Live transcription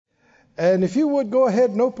And if you would go ahead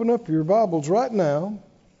and open up your Bibles right now,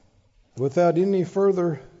 without any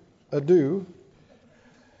further ado,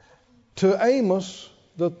 to Amos,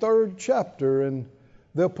 the 3rd chapter. And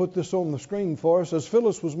they'll put this on the screen for us. As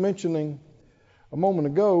Phyllis was mentioning a moment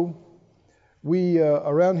ago, we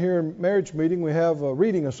around here in marriage meeting, we have a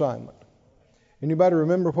reading assignment. Anybody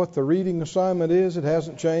remember what the reading assignment is? It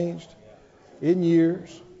hasn't changed in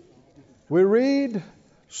years. We read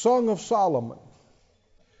Song of Solomon,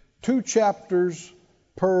 2 chapters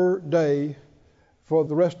per day for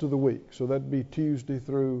the rest of the week. So that'd be Tuesday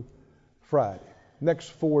through Friday, next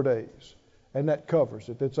 4 days. And that covers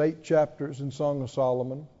it. That's 8 chapters in Song of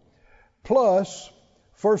Solomon, plus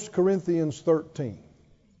 1 Corinthians 13.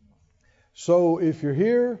 So if you're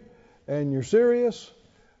here and you're serious,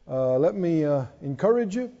 let me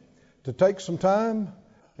encourage you to take some time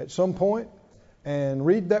at some point and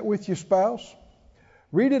read that with your spouse.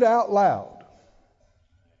 Read it out loud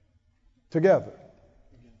together.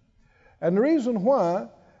 And the reason why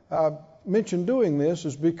I mentioned doing this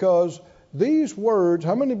is because these words,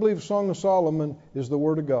 how many believe Song of Solomon is the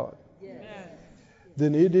Word of God? Yes.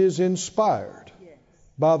 Then it is inspired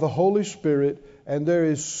by the Holy Spirit, and there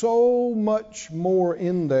is so much more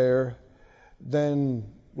in there than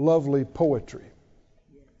lovely poetry.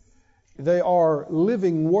 They are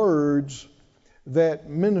living words that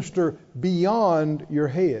minister beyond your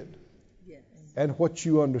head and what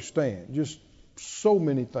you understand. Just so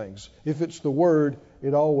many things. If it's the Word,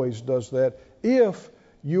 it always does that. If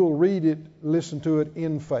you'll read it, listen to it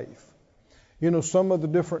in faith. You know, some of the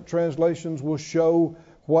different translations will show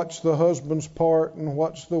what's the husband's part and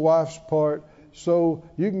what's the wife's part. So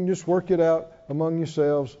you can just work it out among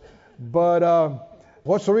yourselves. But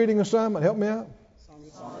what's the reading assignment? Help me out.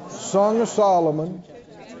 Song of Solomon,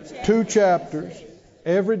 2 chapters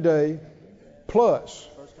every day, plus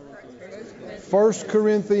 1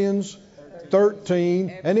 Corinthians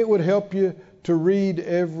 13, and it would help you to read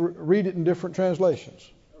it in different translations,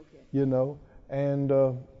 you know, and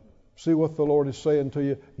see what the Lord is saying to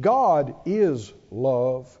you. God is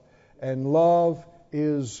love, and love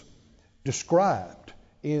is described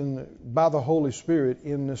by the Holy Spirit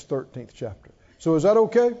in this 13th chapter. So is that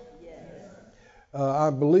okay? Yes.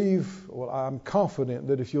 I'm confident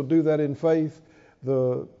that if you'll do that in faith,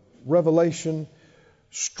 the revelation,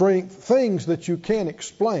 strength, things that you can't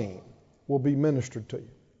explain will be ministered to you.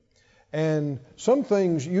 And some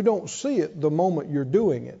things you don't see it the moment you're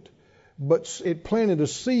doing it, but it planted a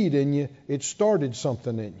seed in you. It started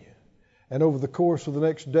something in you. And over the course of the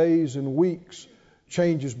next days and weeks,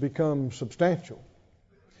 changes become substantial.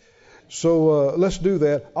 So let's do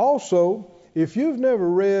that. Also, if you've never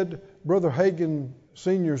read Brother Hagin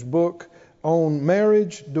Sr.'s book on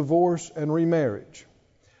marriage, divorce, and remarriage,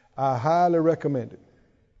 I highly recommend it.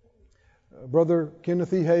 Brother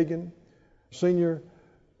Kenneth E. Hagin Sr.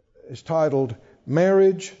 is titled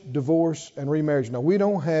Marriage, Divorce, and Remarriage. Now, we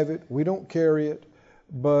don't have it. We don't carry it.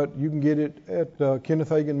 But you can get it at Kenneth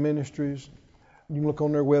Hagin Ministries. You can look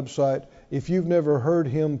on their website. If you've never heard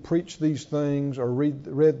him preach these things or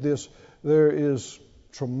read this, there is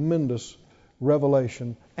tremendous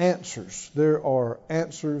revelation. Answers. There are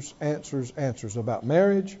answers about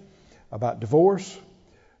marriage, about divorce,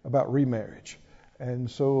 about remarriage.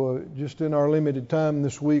 And so just in our limited time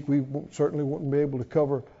this week, we certainly wouldn't be able to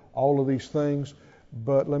cover all of these things,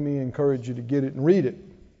 but let me encourage you to get it and read it.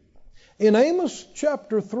 In Amos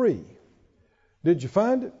chapter 3, did you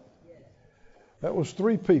find it? That was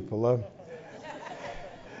 3 people.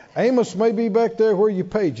 Amos may be back there where your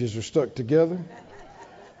pages are stuck together,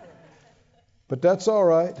 but that's all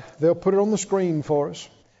right. They'll put it on the screen for us.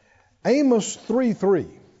 Amos 3:3.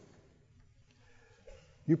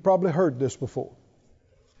 You probably heard this before.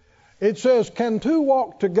 It says, "Can 2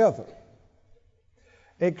 walk together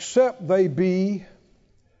except they be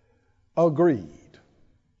agreed?"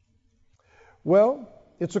 Well,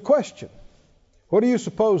 it's a question. What do you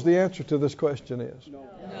suppose the answer to this question is? No.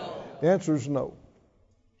 The answer is no.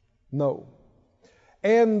 No.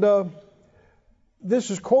 And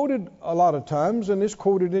this is quoted a lot of times, and it's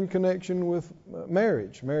quoted in connection with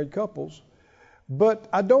married couples. But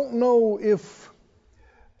I don't know if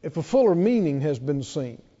a fuller meaning has been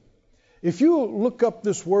seen. If you look up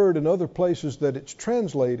this word in other places that it's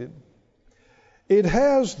translated, it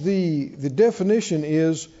has the definition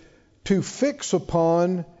is to fix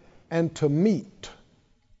upon and to meet.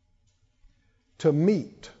 To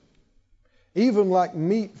meet. Even like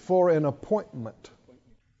meet for an appointment.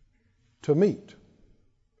 To meet.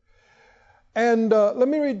 And let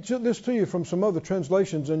me read this to you from some other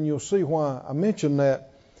translations, and you'll see why I mention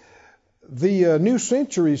that. The New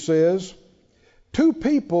Century says, 2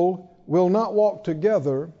 people will not walk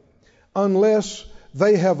together unless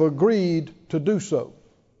they have agreed to do so.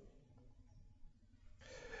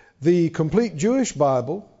 The Complete Jewish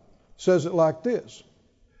Bible says it like this.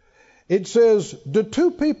 It says, do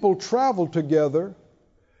two people travel together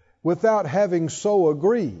without having so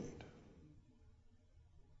agreed?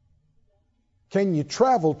 Can you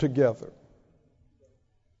travel together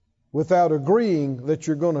without agreeing that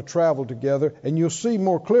you're going to travel together? And you'll see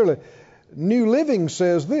more clearly. New Living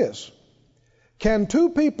says this. Can two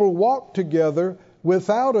people walk together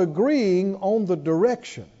without agreeing on the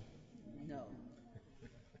direction? No.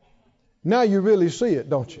 Now you really see it,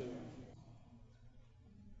 don't you?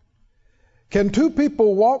 Can two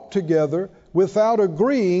people walk together without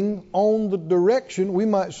agreeing on the direction, we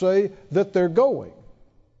might say, that they're going?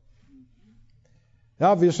 The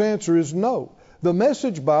obvious answer is no. The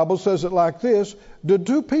Message Bible says it like this. Do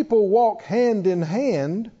two people walk hand in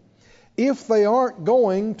hand if they aren't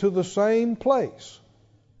going to the same place?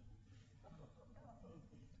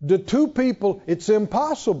 Do two people, it's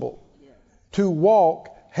impossible to walk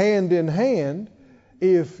hand in hand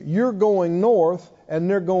if you're going north and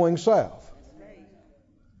they're going south.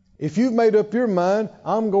 If you've made up your mind,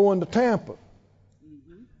 I'm going to Tampa.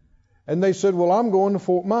 And they said, well, I'm going to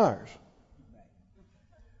Fort Myers.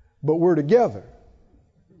 But we're together.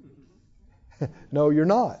 No, you're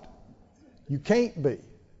not. You can't be.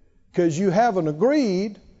 Because you haven't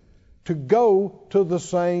agreed to go to the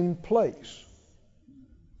same place.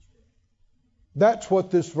 That's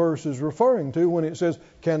what this verse is referring to when it says,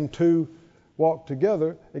 can two walk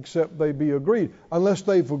together except they be agreed? Unless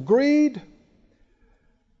they've agreed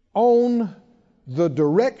on the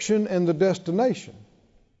direction and the destination,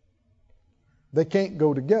 they can't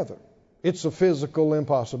go together. It's a physical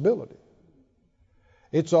impossibility.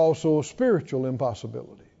 It's also a spiritual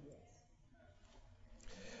impossibility.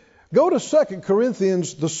 Go to 2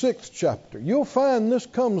 Corinthians, the 6th chapter. You'll find this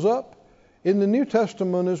comes up in the New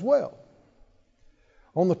Testament as well,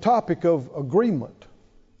 on the topic of agreement.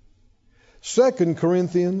 2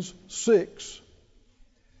 Corinthians 6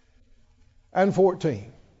 and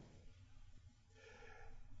 14.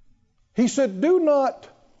 He said, do not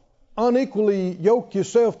unequally yoke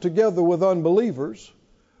yourself together with unbelievers,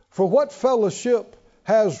 for what fellowship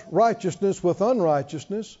has righteousness with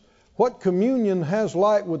unrighteousness? What communion has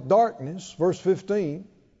light with darkness? Verse 15.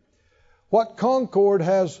 What concord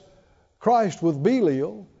has Christ with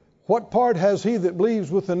Belial? What part has he that believes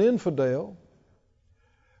with an infidel?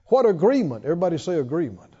 What agreement? Everybody say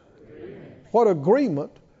agreement. What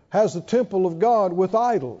agreement has the temple of God with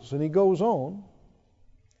idols? And he goes on.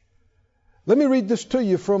 Let me read this to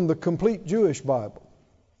you from the Complete Jewish Bible.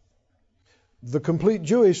 The Complete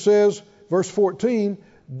Jewish says, verse 14,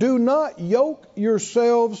 do not yoke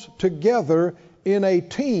yourselves together in a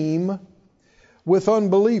team with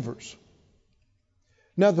unbelievers.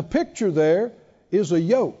 Now the picture there is a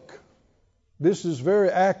yoke. This is very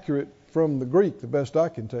accurate from the Greek, the best I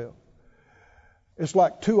can tell. It's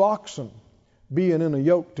like two oxen being in a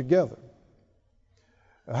yoke together.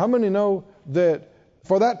 How many know that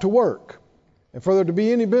for that to work, and for there to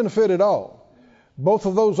be any benefit at all, both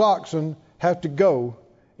of those oxen have to go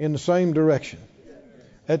in the same direction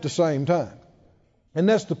at the same time? And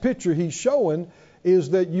that's the picture he's showing,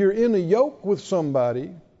 is that you're in a yoke with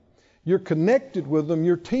somebody, you're connected with them,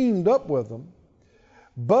 you're teamed up with them,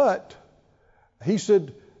 but he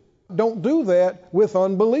said, don't do that with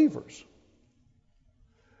unbelievers.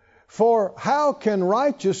 For how can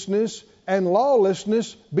righteousness and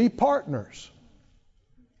lawlessness be partners?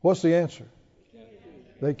 What's the answer?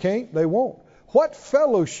 They can't, they won't. What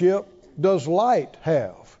fellowship does light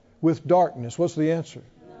have with darkness? What's the answer?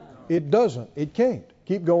 It doesn't. It can't.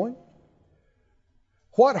 Keep going.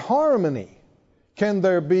 What harmony can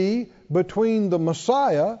there be between the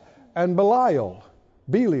Messiah and Belial?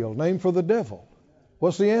 Belial, name for the devil.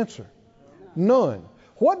 What's the answer? None.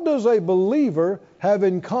 What does a believer have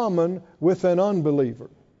in common with an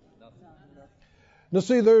unbeliever? Now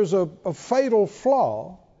see, there's a fatal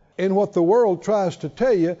flaw in what the world tries to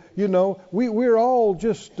tell you. You know, we're all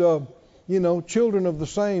just, children of the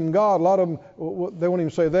same God. A lot of them, they won't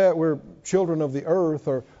even say that. We're children of the earth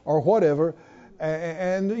or whatever.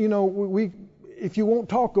 And if you won't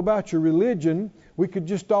talk about your religion, we could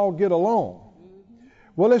just all get along.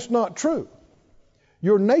 Well, it's not true.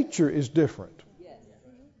 Your nature is different.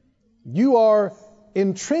 You are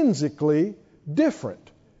intrinsically different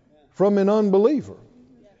from an unbeliever.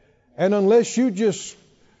 And unless you just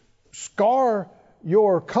scar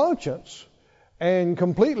your conscience and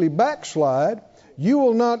completely backslide, you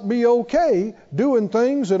will not be okay doing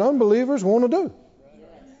things that unbelievers want to do.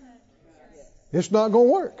 It's not going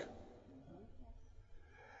to work.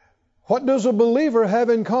 What does a believer have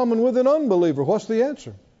in common with an unbeliever? What's the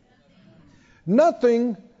answer?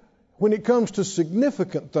 Nothing when it comes to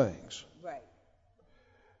significant things. Right.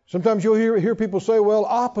 Sometimes you'll hear people say, well,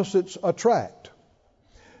 opposites attract.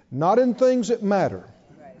 Not in things that matter.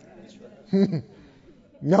 Right.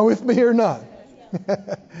 You with me or not?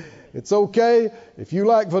 It's okay if you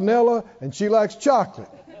like vanilla and she likes chocolate.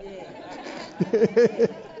 Yeah.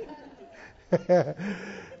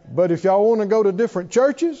 But if y'all want to go to different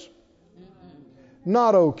churches,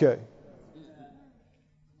 not okay.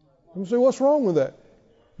 You say, what's wrong with that?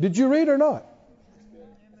 Did you read or not?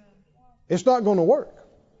 It's not going to work.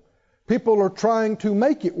 People are trying to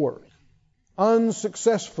make it work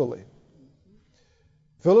unsuccessfully.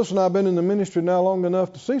 Phyllis and I have been in the ministry now long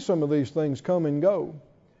enough to see some of these things come and go.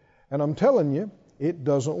 And I'm telling you, it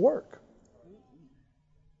doesn't work.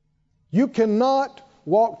 You cannot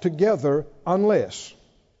walk together unless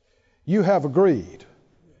you have agreed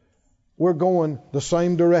we're going the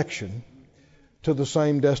same direction to the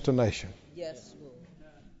same destination. Yes, Lord.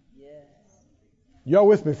 Yes. Y'all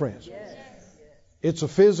with me, friends? Yes. It's a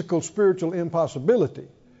physical, spiritual impossibility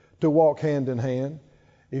to walk hand in hand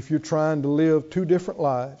if you're trying to live two different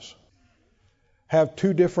lives, have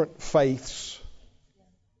two different faiths.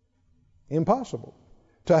 Impossible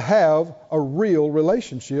to have a real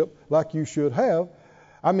relationship like you should have.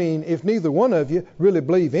 I mean, if neither one of you really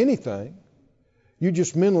believe anything, you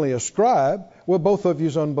just mentally ascribe, well, both of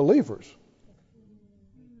you's unbelievers.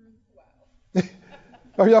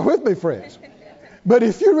 Are y'all with me, friends? But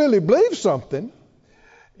if you really believe something,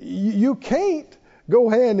 you can't go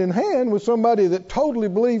hand in hand with somebody that totally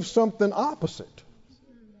believes something opposite.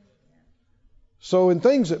 So in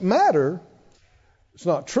things that matter, it's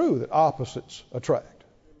not true that opposites attract.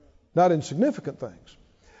 Not in significant things.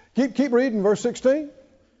 Keep reading verse 16.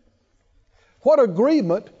 What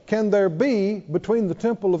agreement can there be between the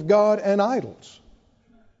temple of God and idols?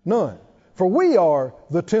 None. For we are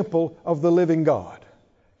the temple of the living God.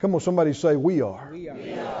 Come on, somebody say, we are. We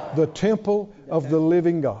are. The temple of the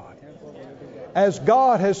living God. As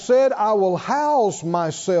God has said, I will house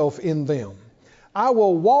myself in them. I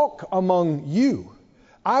will walk among you.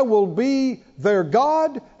 I will be their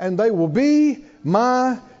God, and they will be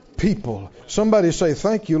my people. Somebody say,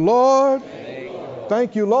 thank you, Lord.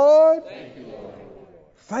 Thank you, Lord.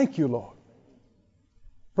 Thank you, Lord.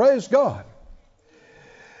 Praise God.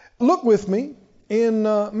 Look with me in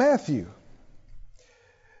Matthew.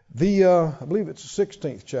 I believe it's the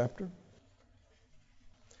 16th chapter.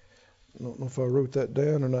 I don't know if I wrote that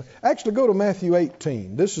down or not. Actually, go to Matthew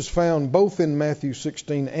 18. This is found both in Matthew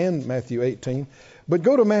 16 and Matthew 18. But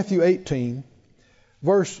go to Matthew 18,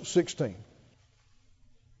 verse 16.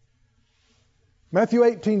 Matthew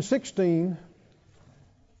 18:16.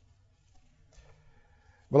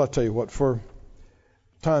 Well, I'll tell you what, for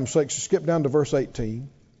time's sake, skip down to verse 18.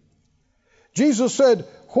 Jesus said,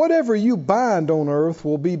 whatever you bind on earth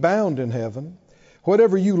will be bound in heaven.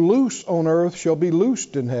 Whatever you loose on earth shall be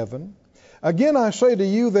loosed in heaven. Again, I say to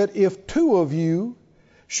you that if two of you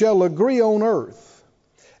shall agree on earth,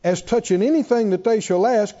 as touching anything that they shall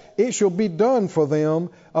ask, it shall be done for them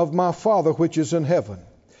of my Father which is in heaven.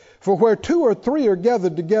 For where two or three are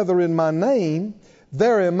gathered together in my name,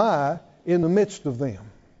 there am I in the midst of them.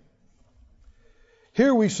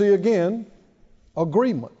 Here we see again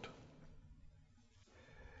agreement.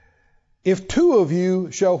 If two of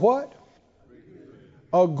you shall what?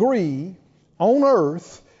 Agree on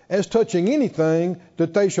earth as touching anything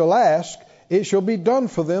that they shall ask, it shall be done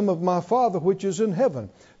for them of my Father which is in heaven.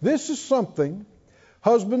 This is something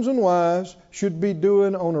husbands and wives should be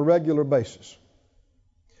doing on a regular basis.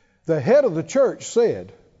 The head of the church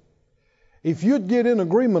said, if you'd get in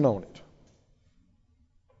agreement on it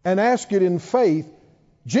and ask it in faith,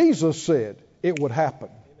 Jesus said it would happen.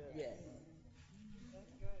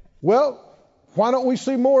 Well, why don't we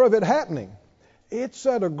see more of it happening? It's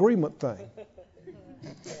that agreement thing.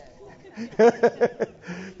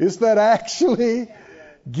 It's that actually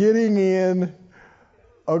getting in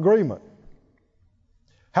agreement.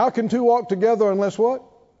 How can two walk together unless what?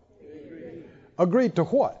 Agree to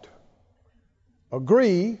what?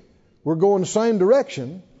 Agree we're going the same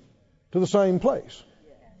direction to the same place.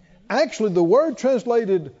 Actually, the word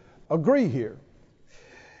translated agree here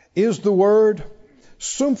is the word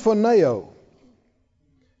symphoneo.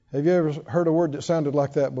 Have you ever heard a word that sounded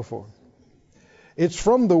like that before? It's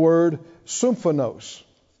from the word symphonos.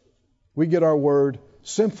 We get our word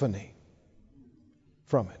symphony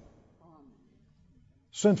from it.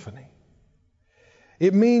 Symphony.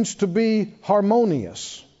 It means to be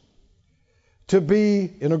harmonious, to be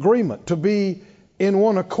in agreement, to be in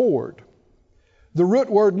one accord. The root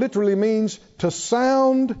word literally means to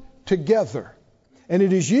sound together. And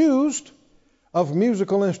it is used of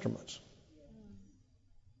musical instruments.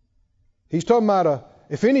 He's talking about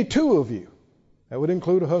if any two of you, that would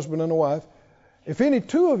include a husband and a wife, if any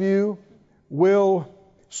two of you will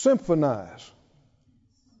symphonize,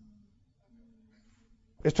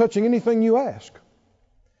 it's touching anything you ask,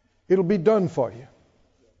 it'll be done for you,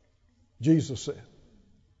 Jesus said.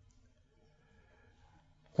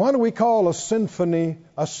 Why do we call a symphony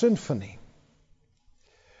a symphony?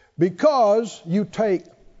 Because you take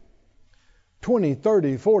 20,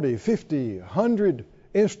 30, 40, 50, 100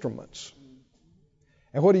 instruments.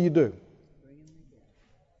 And what do?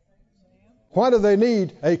 Why do they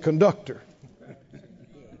need a conductor?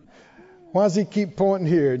 Why does he keep pointing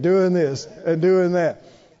here, doing this and doing that?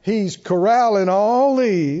 He's corralling all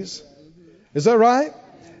these, is that right?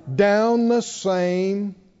 Down the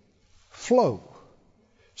same flow,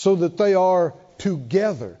 so that they are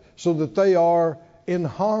together, so that they are in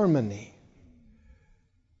harmony.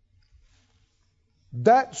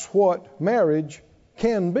 That's what marriage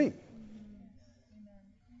can be.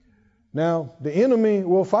 Now, the enemy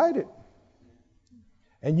will fight it.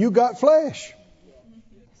 And you got flesh.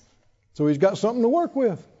 So he's got something to work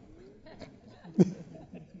with.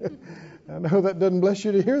 I know that doesn't bless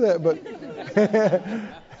you to hear that, but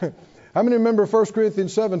how many remember 1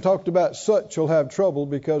 Corinthians 7 talked about such will have trouble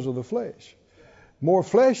because of the flesh? More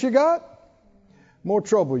flesh you got, more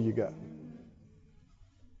trouble you got.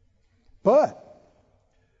 But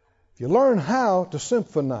if you learn how to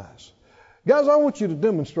symphonize, guys, I want you to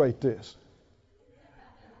demonstrate this.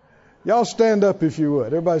 Y'all stand up if you would.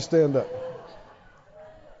 Everybody stand up.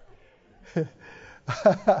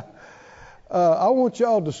 I want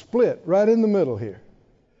y'all to split right in the middle here.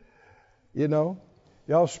 You know,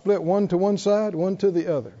 y'all split one to one side, one to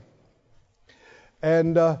the other.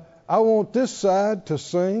 And I want this side to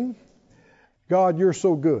sing, God, you're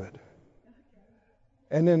so good.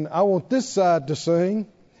 And then I want this side to sing,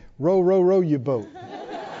 row, row, row your boat.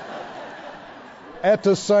 At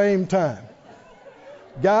the same time.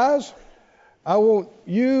 Guys, I want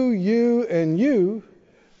you, and you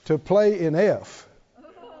to play in F.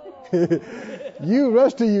 You,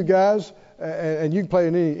 rest of you guys, and you can play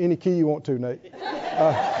in any key you want to, Nate.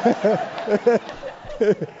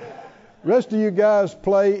 Rest of you guys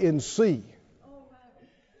play in C.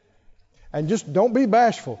 And just don't be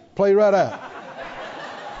bashful. Play right out.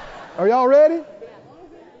 Are y'all ready?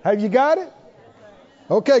 Have you got it?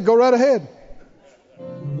 Okay, go right ahead.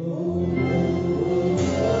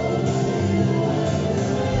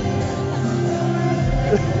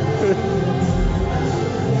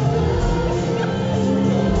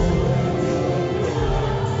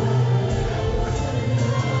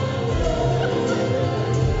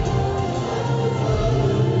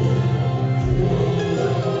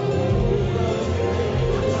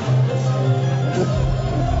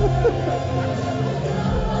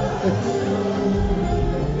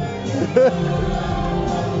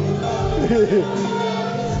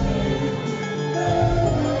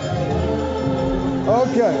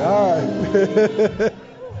 Okay, all right.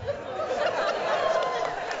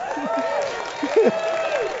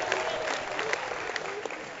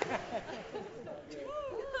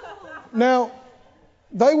 Now,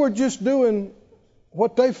 they were just doing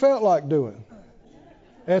what they felt like doing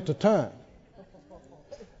at the time.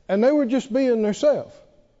 And they were just being themselves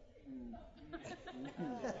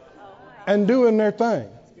and doing their thing.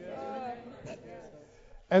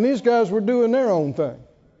 And these guys were doing their own thing.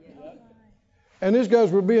 And these guys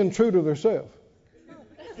were being true to themselves.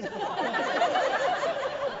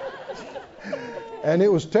 And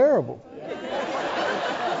it was terrible.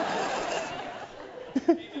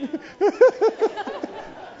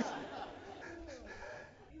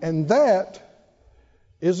 And that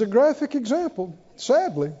is a graphic example,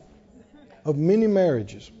 sadly, of many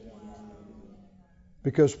marriages.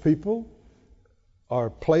 Because people are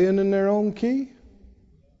playing in their own key,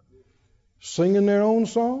 singing their own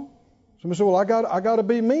song. Somebody said, well, I got to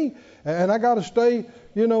be me, and I got to stay,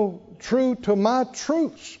 true to my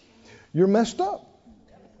truths. You're messed up.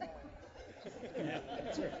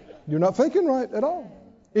 You're not thinking right at all.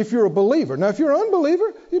 If you're a believer. Now, if you're an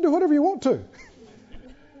unbeliever, you do whatever you want to.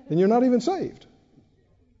 And you're not even saved.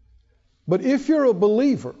 But if you're a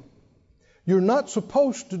believer, you're not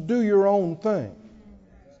supposed to do your own thing.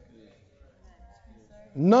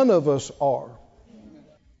 None of us are.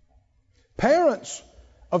 Parents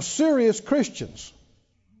of serious Christians,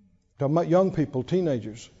 talking about young people,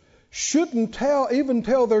 teenagers, shouldn't even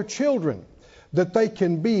tell their children that they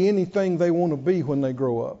can be anything they want to be when they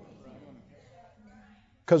grow up.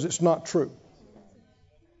 Because it's not true.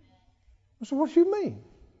 I said, what do you mean?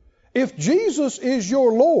 If Jesus is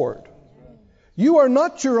your Lord, you are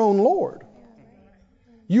not your own Lord.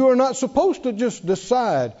 You are not supposed to just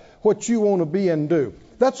decide what you want to be and do.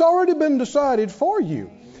 That's already been decided for you.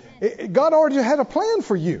 God already had a plan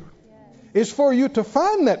for you. It's for you to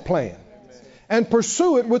find that plan and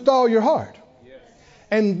pursue it with all your heart.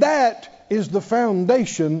 And that is the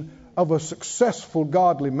foundation of a successful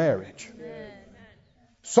godly marriage.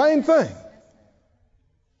 Same thing.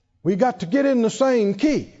 We got to get in the same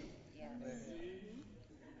key.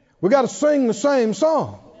 We got to sing the same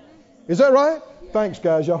song. Is that right? Thanks,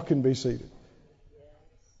 guys. Y'all can be seated.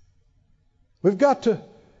 We've got to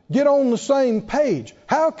get on the same page.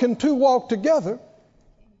 How can two walk together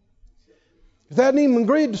if they hadn't even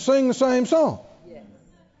agreed to sing the same song?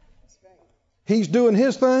 He's doing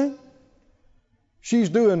his thing. She's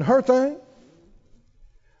doing her thing.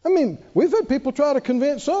 I mean, we've had people try to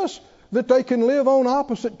convince us that they can live on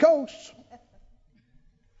opposite coasts.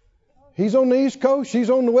 He's on the East Coast, she's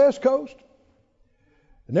on the West Coast.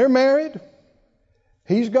 And they're married.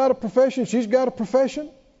 He's got a profession, she's got a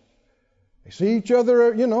profession. They see each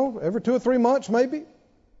other, every 2 or 3 months maybe.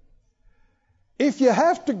 If you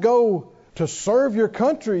have to go to serve your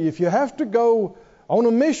country, if you have to go on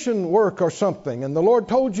a mission work or something, and the Lord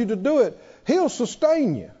told you to do it, He'll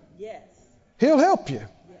sustain you. Yes. He'll help you.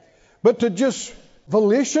 But to just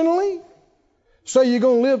volitionally say you're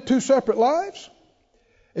going to live 2 separate lives,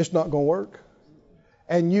 it's not going to work.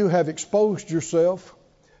 And you have exposed yourself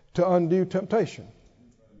to undue temptation.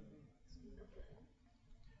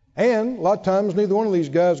 And a lot of times neither one of these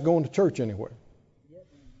guys is going to church anywhere.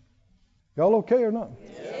 Y'all okay or not?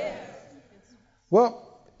 Yes.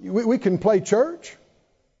 Well, we can play church,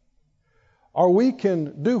 or we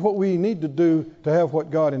can do what we need to do to have what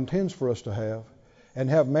God intends for us to have, and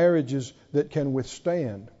have marriages that can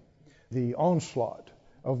withstand the onslaught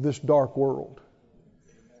of this dark world.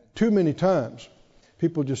 Too many times,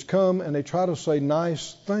 people just come and they try to say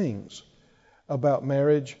nice things about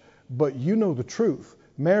marriage, but you know the truth.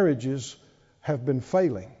 Marriages have been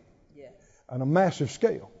failing on a massive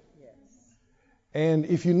scale. And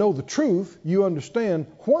if you know the truth, you understand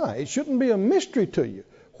why. It shouldn't be a mystery to you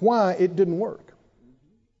why it didn't work.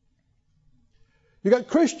 You got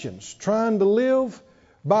Christians trying to live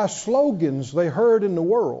by slogans they heard in the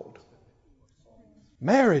world.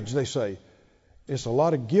 Marriage, they say, it's a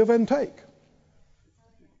lot of give and take.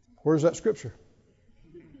 Where's that scripture?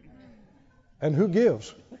 And who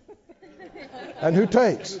gives? And who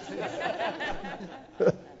takes?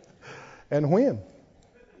 And when?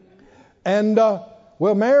 And,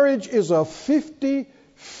 marriage is a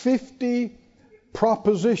 50-50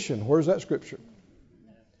 proposition. Where's that scripture?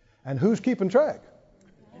 And who's keeping track?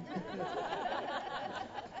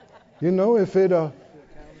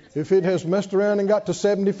 If it has messed around and got to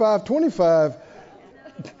 75-25,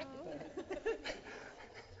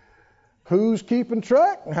 who's keeping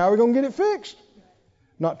track? And how are we going to get it fixed?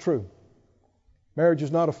 Not true. Marriage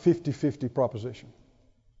is not a 50-50 proposition.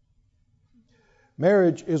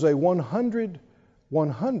 Marriage is a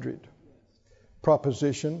 100-100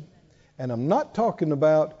 proposition, and I'm not talking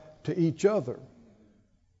about to each other.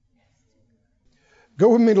 Go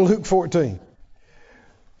with me to Luke 14.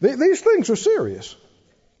 These things are serious.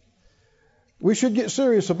 We should get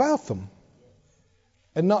serious about them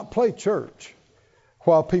and not play church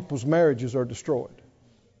while people's marriages are destroyed.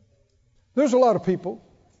 There's a lot of people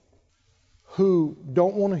who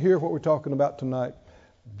don't want to hear what we're talking about tonight.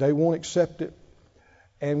 They won't accept it,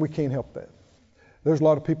 and we can't help that. There's a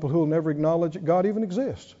lot of people who will never acknowledge that God even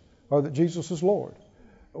exists or that Jesus is Lord.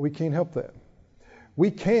 We can't help that.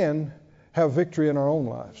 We can have victory in our own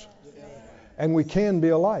lives, and we can be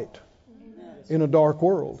a light in a dark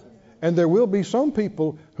world. And there will be some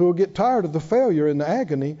people who will get tired of the failure and the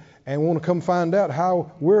agony and want to come find out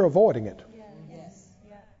how we're avoiding it.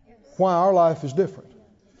 Why our life is different.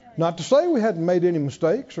 Not to say we hadn't made any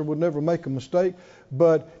mistakes or would never make a mistake,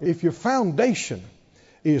 but if your foundation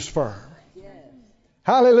is firm,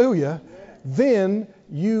 hallelujah, then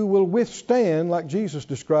you will withstand, like Jesus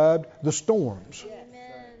described, the storms.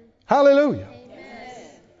 Hallelujah.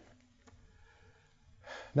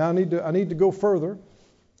 Now I need to go further.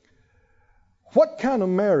 What kind of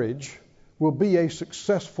marriage will be a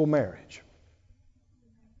successful marriage?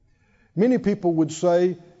 Many people would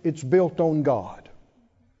say it's built on God.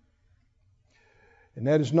 And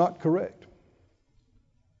that is not correct.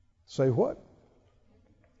 Say what?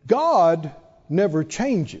 God never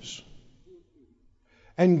changes.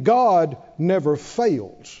 And God never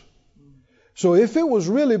fails. So if it was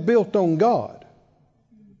really built on God,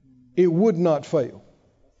 it would not fail.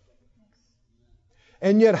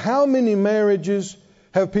 And yet how many marriages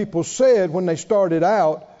have people said when they started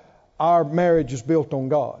out, our marriage is built on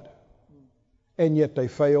God. And yet they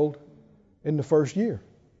failed in the first year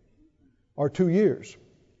or 2 years.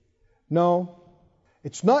 No,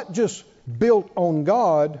 it's not just built on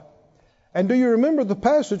God. And do you remember the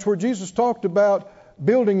passage where Jesus talked about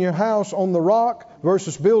building your house on the rock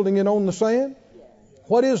versus building it on the sand?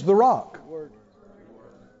 What is the rock?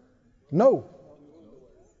 No.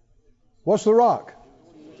 What's the rock?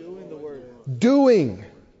 Doing the word. Doing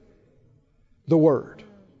the word.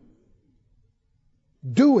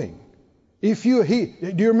 Doing. Do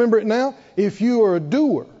you remember it now? If you are a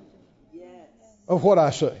doer of what I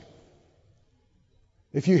say.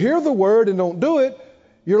 If you hear the word and don't do it,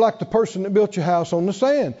 you're like the person that built your house on the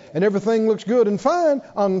sand. And everything looks good and fine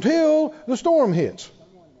until the storm hits.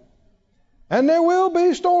 And there will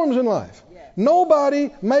be storms in life. Nobody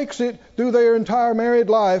makes it through their entire married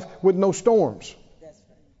life with no storms.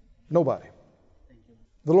 Nobody.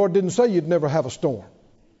 The Lord didn't say you'd never have a storm.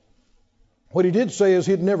 What He did say is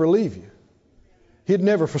He'd never leave you. He'd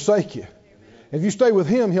never forsake you. If you stay with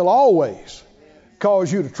Him, He'll always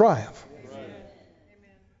cause you to triumph.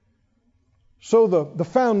 So the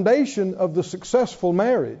foundation of the successful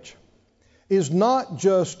marriage is not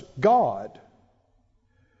just God.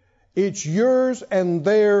 It's yours and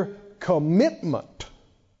their commitment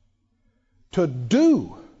to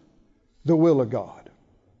do the will of God,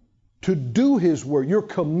 to do His word, your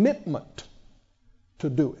commitment to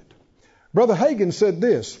do it. Brother Hagin said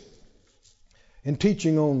this in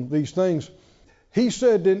teaching on these things. He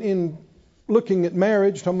said in looking at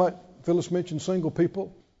marriage, talking about Phyllis mentioned single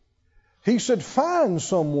people, he said, find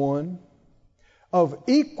someone of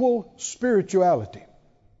equal spirituality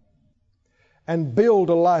and build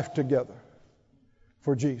a life together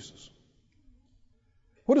for Jesus.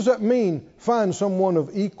 What does that mean, find someone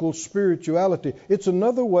of equal spirituality? It's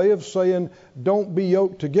another way of saying don't be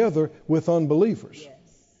yoked together with unbelievers. Yes.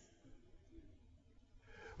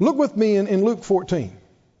 Look with me in Luke 14.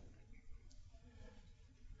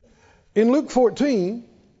 In Luke 14,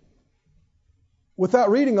 without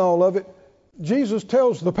reading all of it, Jesus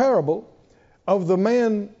tells the parable of the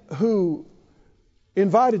man who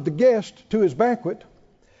invited the guest to his banquet,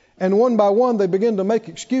 and one by one they begin to make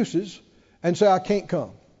excuses and say, I can't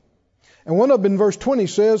come. And one of them in verse 20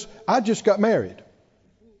 says, I just got married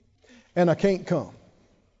and I can't come.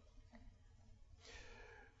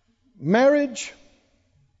 Marriage,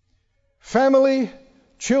 family,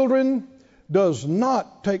 children does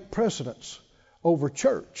not take precedence over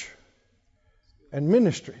church and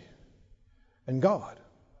ministry and God.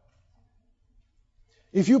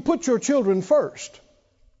 If you put your children first,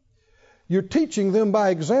 you're teaching them by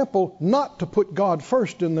example not to put God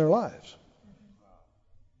first in their lives.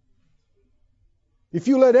 If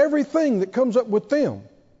you let everything that comes up with them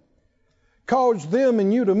cause them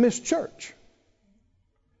and you to miss church,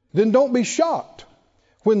 then don't be shocked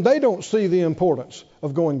when they don't see the importance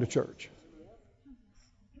of going to church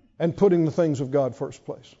and putting the things of God first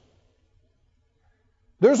place.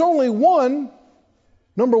 There's only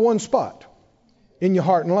number one spot in your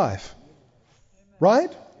heart and life.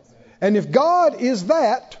 Right? And if God is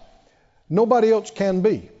that, nobody else can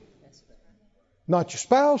be. Not your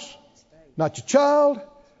spouse, not your child,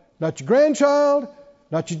 not your grandchild,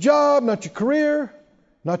 not your job, not your career,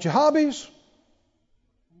 not your hobbies.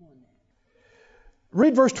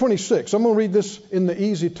 Read verse 26. I'm going to read this in the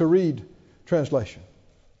easy to read translation.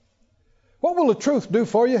 What will the truth do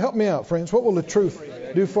for you? Help me out, friends. What will the truth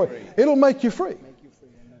do for you? It'll make you free.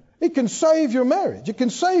 It can save your marriage. It can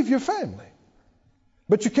save your family.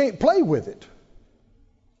 But you can't play with it.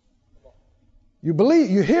 You believe,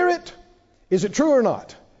 you hear it. Is it true or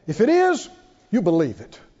not? If it is, you believe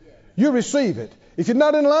it. You receive it. If you're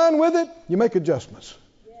not in line with it, you make adjustments.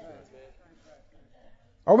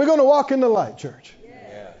 Are we going to walk in the light, church?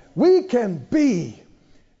 We can be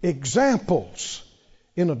examples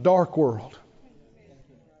in a dark world.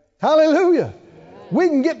 Hallelujah. We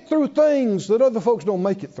can get through things that other folks don't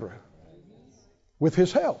make it through with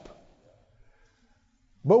His help.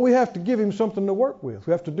 But we have to give Him something to work with.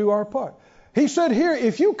 We have to do our part. He said here,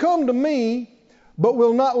 if you come to me but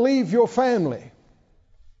will not leave your family,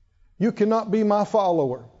 you cannot be my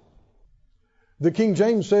follower. The King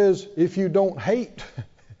James says, if you don't hate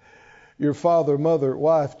your father, mother,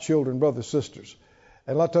 wife, children, brothers, sisters.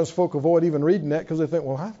 And a lot of times folk avoid even reading that because they think,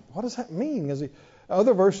 well, what does that mean?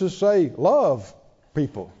 Other verses say, love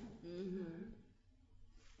people. Mm-hmm.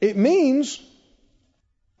 It means,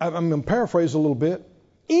 I'm going to paraphrase a little bit,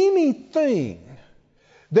 anything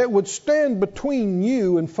that would stand between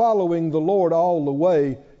you and following the Lord all the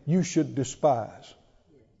way, you should despise.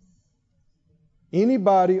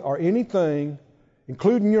 Anybody or anything,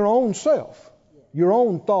 including your own self, your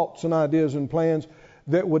own thoughts and ideas and plans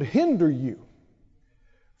that would hinder you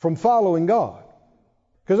from following God.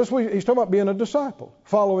 Because that's what he's talking about, being a disciple,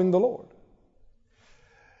 following the Lord.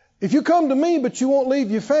 If you come to me but you won't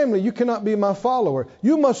leave your family, you cannot be my follower.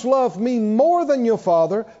 You must love me more than your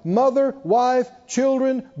father, mother, wife,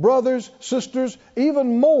 children, brothers, sisters,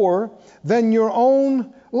 even more than your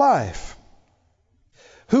own life.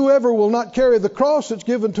 Whoever will not carry the cross that's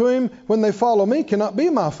given to him when they follow me cannot be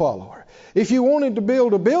my follower. If you wanted to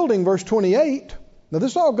build a building, verse 28, now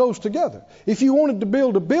this all goes together. If you wanted to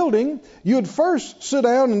build a building, you'd first sit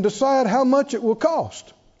down and decide how much it will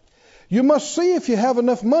cost. You must see if you have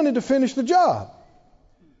enough money to finish the job.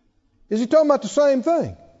 Is he talking about the same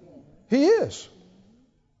thing? He is.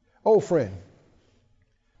 Oh, friend,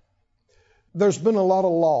 there's been a lot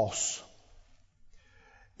of loss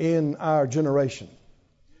in our generation,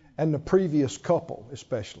 and the previous couple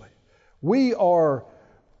especially. We are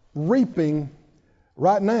reaping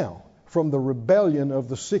right now from the rebellion of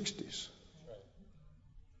the 60s.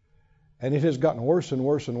 And it has gotten worse and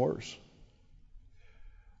worse and worse.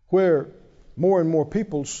 Where more and more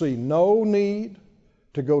people see no need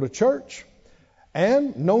to go to church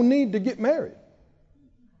and no need to get married.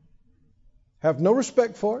 Have no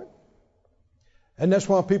respect for it. And that's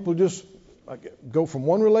why people just go from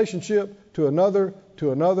one relationship to another,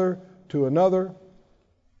 to another, to another,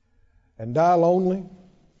 and die lonely.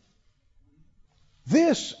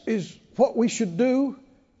 This is what we should do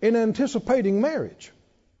in anticipating marriage.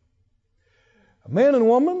 A man and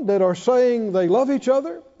woman that are saying they love each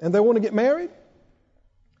other and they want to get married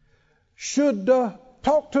should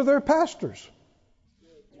talk to their pastors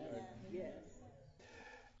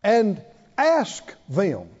and ask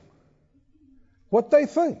them what they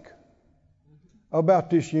think about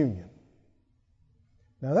this union.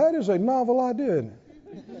 Now that is a novel idea, isn't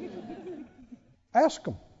it? Ask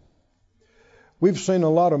them. We've seen a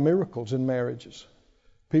lot of miracles in marriages.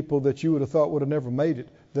 People that you would have thought would have never made it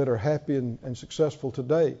that are happy and successful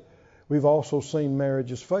today. We've also seen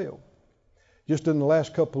marriages fail. Just in the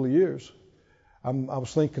last couple of years, I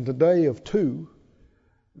was thinking today of two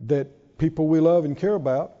that people we love and care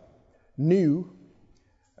about knew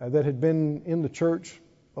that had been in the church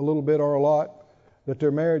a little bit or a lot, that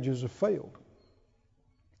their marriages have failed.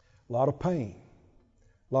 A lot of pain,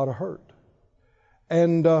 a lot of hurt.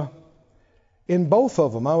 And in both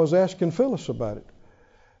of them, I was asking Phyllis about it.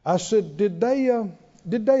 I said, did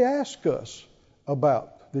they ask us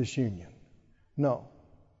about this union? No.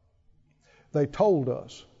 They told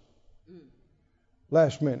us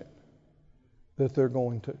last minute that they're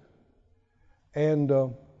going to. And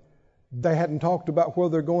they hadn't talked about where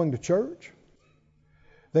they're going to church.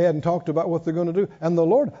 They hadn't talked about what they're going to do. And the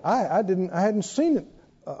Lord, I hadn't seen it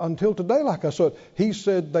until today like I saw it. He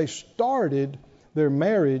said they started their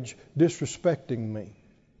marriage disrespecting me.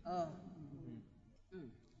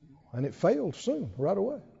 And it failed soon, right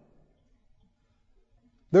away.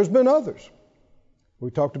 There's been others.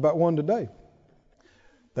 We talked about one today.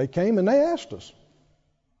 They came and they asked us.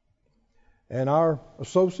 And our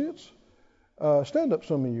associates, stand up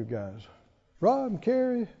some of you guys. Rod and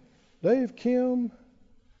Carrie, Dave, Kim,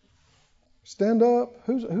 stand up.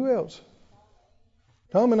 Who else?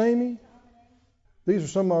 Tom and Amy. These are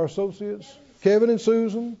some of our associates. Kevin and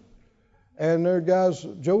Susan. And there are guys,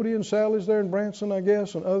 Jody and Sally's there in Branson, I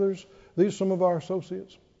guess, and others. These are some of our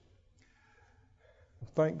associates.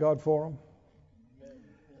 Thank God for them.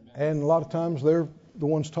 And a lot of times they're the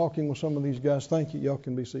ones talking with some of these guys. Thank you. Y'all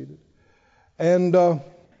can be seated. And, of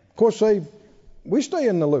course, we stay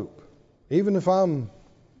in the loop. Even if I'm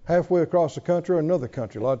halfway across the country or another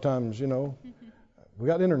country. A lot of times, we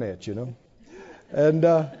got internet, And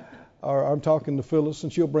or I'm talking to Phyllis,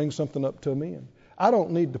 and she'll bring something up to me. And I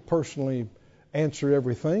don't need to personally answer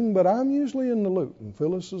everything, but I'm usually in the loop. And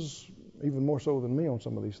Phyllis is even more so than me on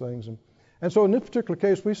some of these things. And so in this particular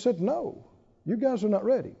case, we said, no, you guys are not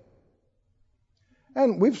ready.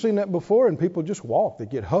 And we've seen that before, and people just walk. They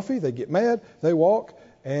get huffy, they get mad, they walk,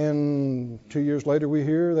 and 2 years later we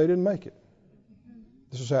hear they didn't make it.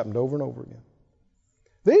 This has happened over and over again.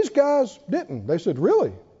 These guys didn't. They said,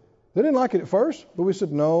 really? They didn't like it at first, but we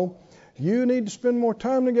said, no. You need to spend more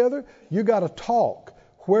time together. You got to talk.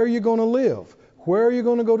 Where are you going to live? Where are you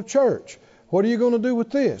going to go to church? What are you going to do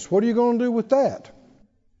with this? What are you going to do with that?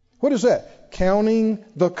 What is that? Counting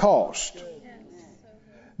the cost.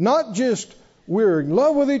 Not just we're in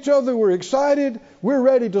love with each other, we're excited, we're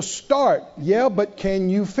ready to start. Yeah, but can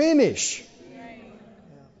you finish?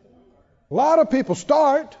 A lot of people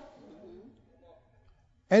start.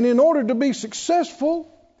 And in order to be successful,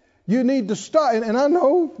 you need to start. And I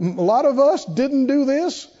know a lot of us didn't do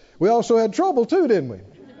this. We also had trouble too, didn't we?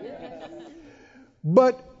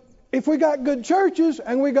 But if we got good churches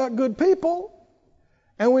and we got good people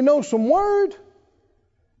and we know some word,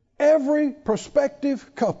 every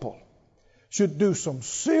prospective couple should do some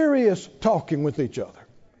serious talking with each other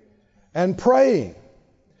and praying.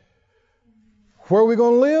 Where are we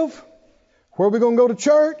going to live? Where are we going to go to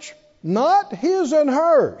church? Not his and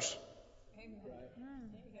hers.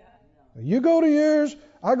 You go to yours,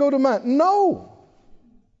 I go to mine. No.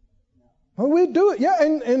 Well, we do it. Yeah,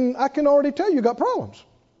 and I can already tell you got problems.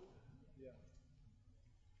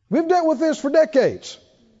 We've dealt with this for decades.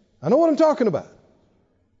 I know what I'm talking about.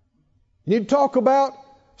 You need to talk about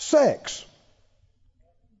sex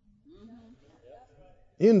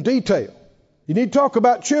in detail. You need to talk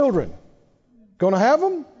about children. Going to have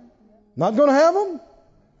them? Not going to have them?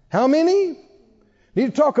 How many? Need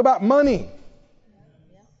to talk about money.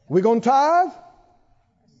 We're going to tithe?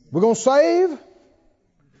 We're going to save?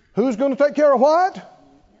 Who's going to take care of what?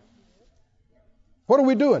 What are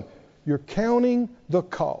we doing? You're counting the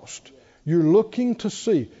cost. You're looking to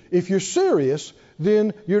see. If you're serious,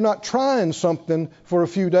 then you're not trying something for a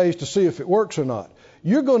few days to see if it works or not.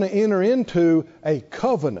 You're going to enter into a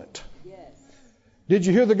covenant. Yes. Did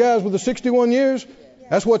you hear the guys with the 61 years? Yes.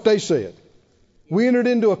 That's what they said. We entered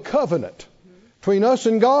into a covenant between us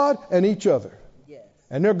and God and each other. Yes.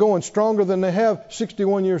 And they're going stronger than they have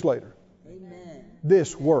 61 years later. Amen.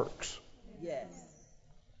 This works. Yes.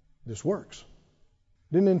 This works.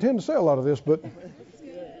 Didn't intend to say a lot of this, but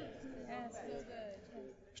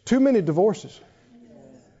too many divorces,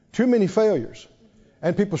 too many failures,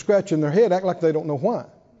 and people scratching their head, act like they don't know why.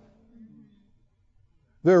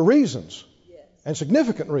 There are reasons, and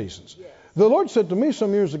significant reasons. The Lord said to me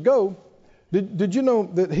some years ago, did you know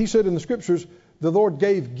that He said in the Scriptures, the Lord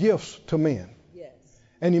gave gifts to men? Yes.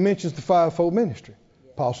 And He mentions the fivefold ministry.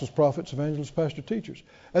 Yes. Apostles, prophets, evangelists, pastors, teachers.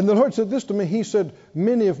 And the Lord said this to me. He said,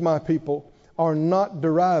 many of my people are not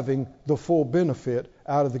deriving the full benefit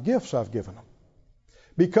out of the gifts I've given them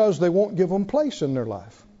because they won't give them place in their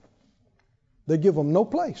life. They give them no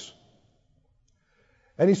place.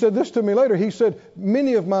 And He said this to me later. He said,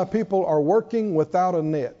 many of my people are working without a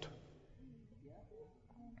net.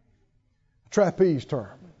 Trapeze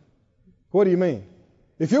term. What do you mean?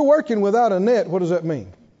 If you're working without a net, what does that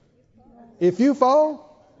mean? If you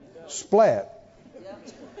fall, splat.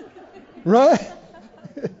 Right?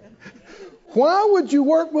 Why would you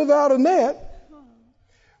work without a net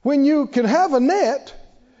when you can have a net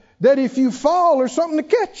that if you fall, there's something to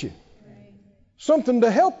catch you, something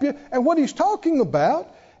to help you? And what He's talking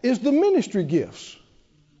about is the ministry gifts.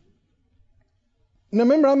 Now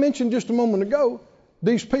remember, I mentioned just a moment ago,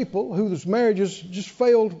 these people whose marriages just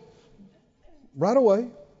failed right away,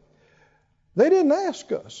 they didn't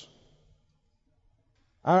ask us.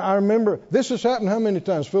 I remember, this has happened how many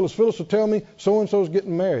times? Phyllis will tell me, so-and-so's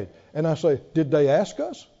getting married. And I say, did they ask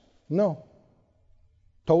us? No.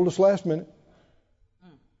 Told us last minute.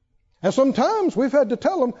 And sometimes we've had to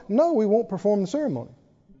tell them, no, we won't perform the ceremony.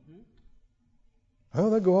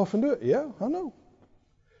 Well, they go off and do it. Yeah, I know.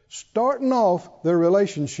 Starting off their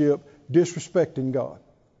relationship disrespecting God.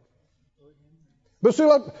 But see,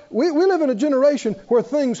 like, we live in a generation where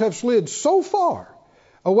things have slid so far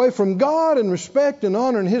away from God and respect and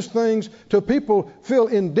honor and His things till people feel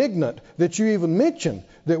indignant that you even mention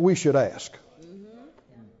that we should ask. Mm-hmm.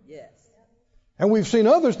 Yes. And we've seen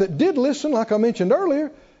others that did listen, like I mentioned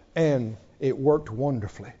earlier, and it worked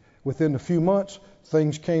wonderfully. Within a few months,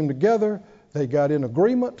 things came together. They got in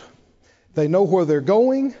agreement. They know where they're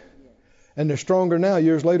going. And they're stronger now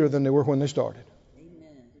years later than they were when they started.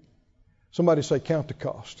 Amen. Somebody say, count the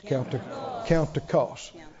cost. Count the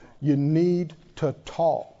cost. You need to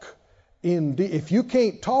talk. Indeed, if you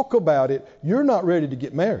can't talk about it, you're not ready to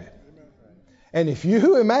get married. And if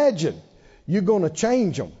you imagine you're going to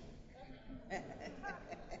change them,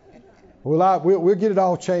 we'll get it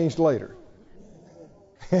all changed later.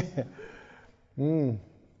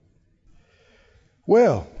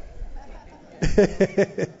 Well,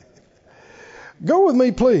 go with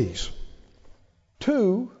me, please,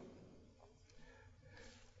 to,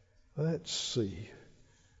 let's see.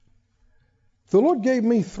 The Lord gave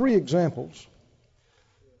me 3 examples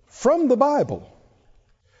from the Bible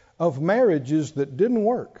of marriages that didn't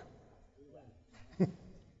work.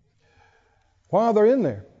 Why they're in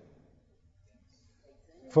there?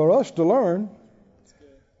 For us to learn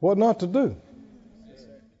what not to do.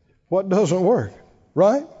 What doesn't work,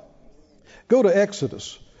 right? Go to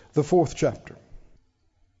Exodus, the 4th chapter.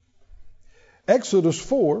 Exodus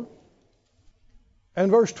 4 and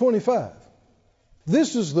verse 25.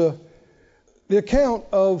 This is the account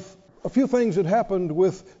of a few things that happened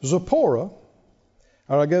with Zipporah,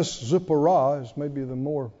 or I guess Zipporah is maybe the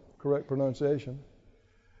more correct pronunciation.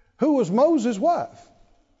 who was Moses' wife.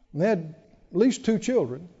 And they had at least 2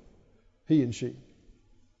 children, he and she.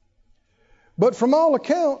 But from all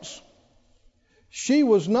accounts, she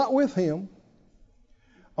was not with him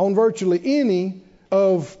on virtually any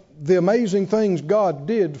of the amazing things God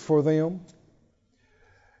did for them.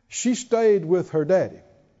 She stayed with her daddy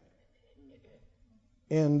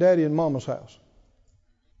in Daddy and Mama's house.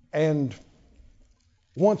 And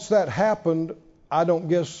once that happened, I don't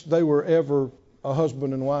guess they were ever a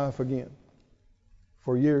husband and wife again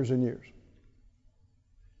for years and years.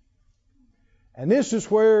 And this is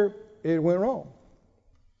where it went wrong.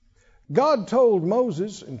 God told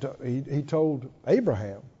Moses, and he told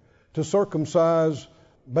Abraham to circumcise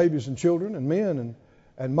babies and children and men,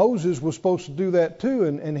 and Moses was supposed to do that too,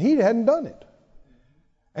 and he hadn't done it.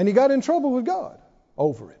 And he got in trouble with God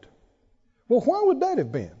over it. Well, why would that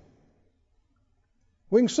have been?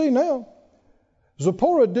 We can see now,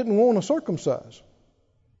 Zipporah didn't want to circumcise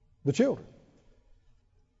the children.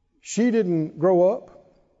 She didn't grow up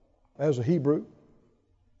as a Hebrew.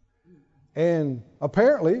 And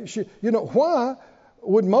apparently, why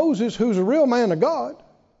would Moses, who's a real man of God,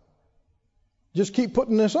 just keep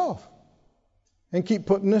putting this off and keep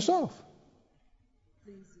putting this off?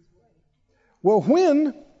 Well,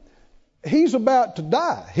 when he's about to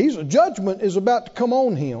die, judgment is about to come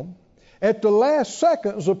on him. At the last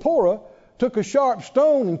second, Zipporah took a sharp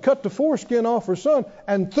stone and cut the foreskin off her son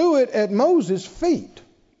and threw it at Moses' feet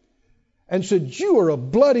and said, "You are a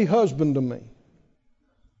bloody husband to me."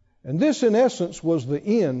 And this, in essence, was the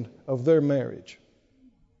end of their marriage.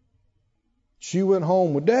 She went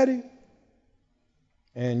home with Daddy,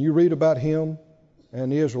 and you read about him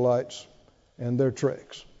and the Israelites and their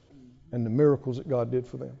treks and the miracles that God did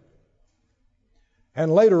for them.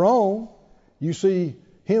 And later on, you see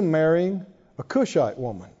him marrying a Cushite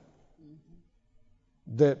woman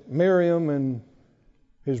that Miriam and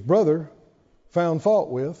his brother found fault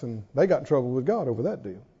with, and they got in trouble with God over that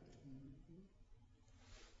deal.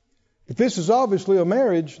 But this is obviously a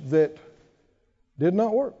marriage that did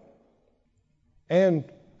not work. And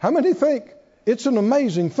how many think it's an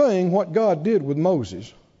amazing thing what God did with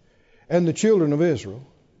Moses and the children of Israel?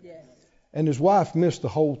 Yes. And his wife missed the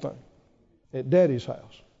whole thing at Daddy's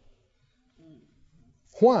house.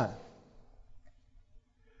 Why?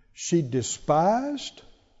 She despised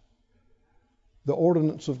the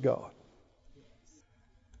ordinance of God.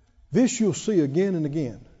 This you'll see again and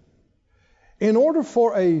again. In order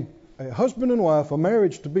for a husband and wife, a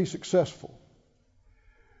marriage to be successful,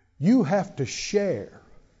 you have to share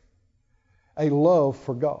a love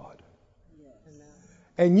for God. Yes.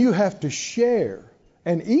 And you have to share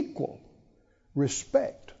an equal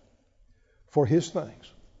respect for His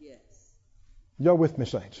things. Yes. Y'all with me,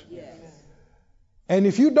 saints? Yes. And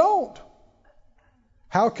if you don't,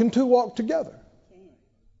 how can 2 walk together?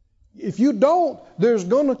 If you don't, there's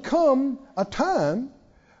going to come a time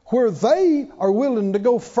where they are willing to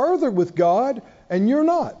go further with God and you're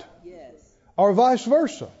not. Yes. Or vice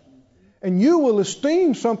versa. And you will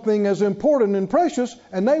esteem something as important and precious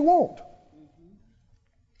and they won't.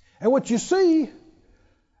 And what you see,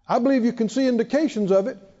 I believe you can see indications of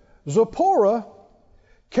it. Zipporah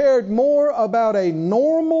cared more about a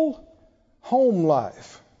normal home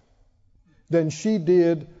life than she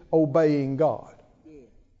did obeying God.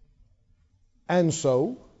 And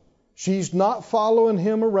so, she's not following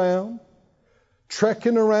him around,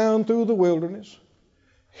 trekking around through the wilderness,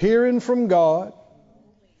 hearing from God.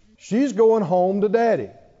 She's going home to Daddy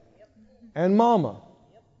and Mama,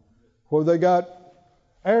 where they got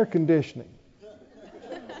air conditioning.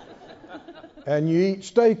 And you eat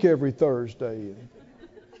steak every Thursday. And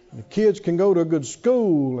the kids can go to a good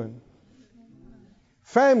school. And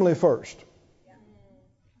family first.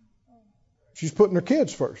 She's putting her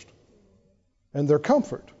kids first. And their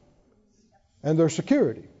comfort. And their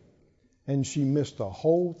security. And she missed the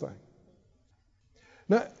whole thing.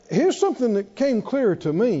 Now, here's something that came clear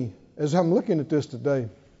to me as I'm looking at this today.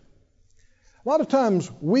 A lot of times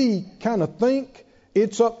we kind of think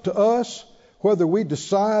it's up to us whether we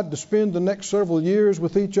decide to spend the next several years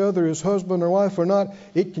with each other as husband or wife or not.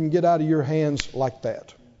 It can get out of your hands like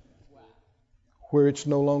that, where it's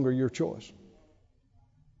no longer your choice.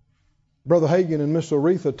 Brother Hagin and Miss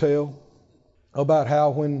Oretha tell about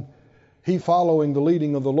how when he, following the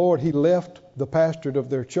leading of the Lord, he left the pastorate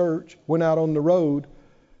of their church, went out on the road.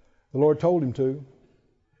 The Lord told him to,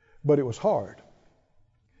 but it was hard.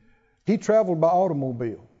 He traveled by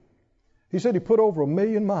automobile. He said he put over 1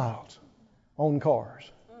 million miles on cars,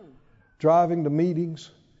 driving to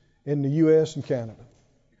meetings in the U.S. and Canada.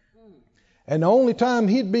 And the only time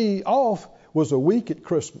he'd be off was a week at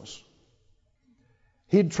Christmas.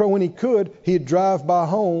 when he could, he'd drive by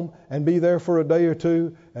home and be there for a day or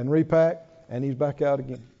two and repack, and he's back out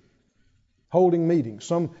again. Holding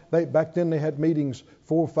meetings. Back then they had meetings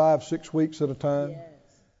 4, 5, 6 weeks at a time.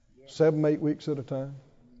 7, 8 weeks at a time.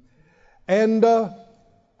 And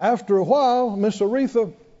after a while, Miss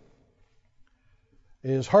Aretha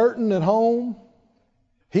is hurting at home.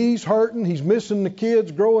 He's hurting. He's missing the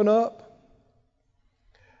kids growing up.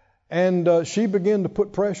 And she began to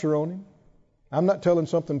put pressure on him. I'm not telling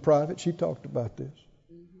something private. She talked about this.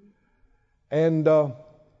 And,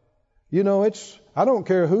 I don't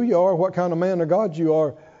care who you are, what kind of man or God you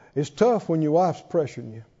are. It's tough when your wife's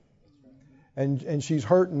pressuring you. And she's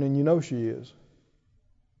hurting, and you know she is.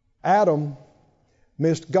 Adam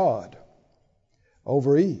missed God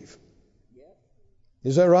over Eve.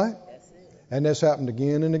 Is that right? And that's happened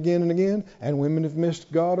again and again and again. And women have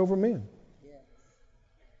missed God over men.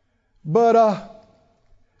 But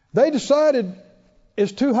they decided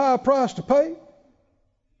it's too high a price to pay.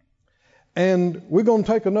 And we're going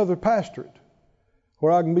to take another pastorate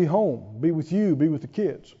where I can be home, be with you, be with the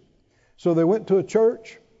kids. So they went to a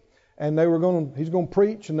church, and he's going to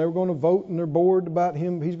preach, and they were going to vote in their board about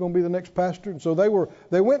him. He's going to be the next pastor. And so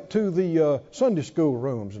they went to the Sunday school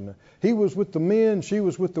rooms, and he was with the men, she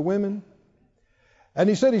was with the women. And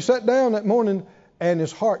he said he sat down that morning, and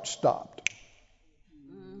his heart stopped.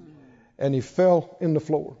 And he fell in the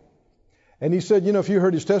floor. And he said, if you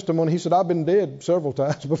heard his testimony, he said, I've been dead several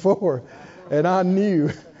times before, and I knew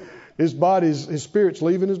his spirit's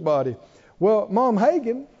leaving his body. Well, Mom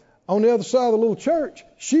Hagin, on the other side of the little church,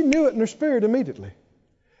 she knew it in her spirit immediately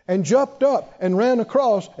and jumped up and ran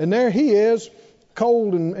across, and there he is,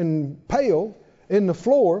 cold and pale in the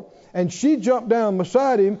floor, and she jumped down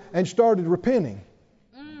beside him and started repenting.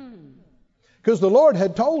 Because the Lord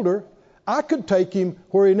had told her, I could take him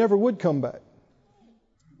where he never would come back.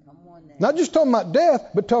 Not just talking about death,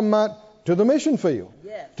 but talking about to the mission field,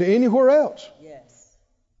 to anywhere else.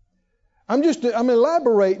 I'm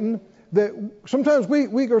elaborating that sometimes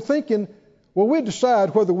we are thinking, well, we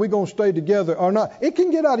decide whether we're going to stay together or not. It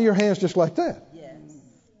can get out of your hands just like that.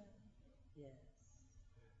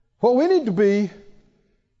 What we need to be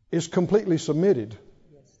is completely submitted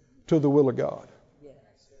to the will of God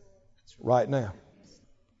right now.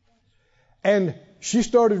 And she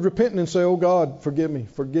started repenting and saying, oh God, forgive me,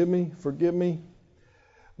 forgive me, forgive me.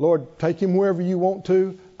 Lord, take him wherever you want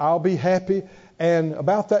to. I'll be happy. And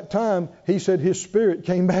about that time, he said his spirit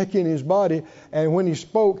came back in his body. And when he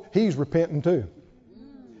spoke, he's repenting too.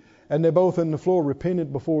 And they both on the floor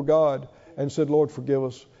repented before God and said, Lord, forgive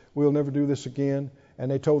us. We'll never do this again. And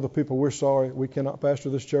they told the people, we're sorry. We cannot pastor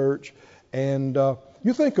this church. And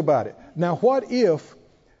you think about it. Now, what if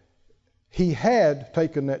he had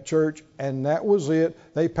taken that church and that was it?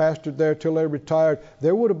 They pastored there till they retired.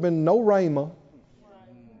 There would have been no Rhema.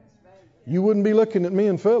 You wouldn't be looking at me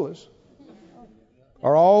and Phyllis.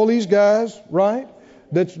 Or all these guys, right?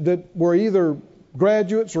 That were either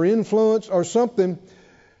graduates or influenced or something.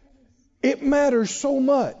 It matters so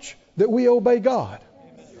much that we obey God.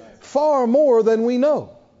 Far more than we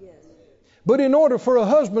know. But in order for a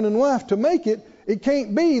husband and wife to make it, it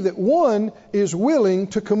can't be that one is willing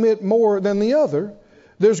to commit more than the other.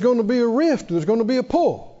 There's going to be a rift. There's going to be a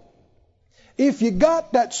pull. If you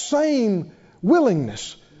got that same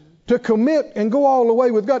willingness to commit and go all the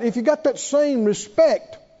way with God, if you got that same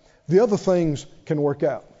respect, the other things can work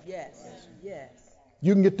out.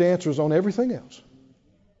 You can get the answers on everything else.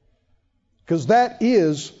 Because that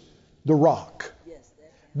is the rock.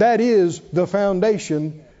 That is the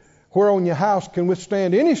foundation whereon your house can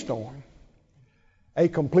withstand any storm. A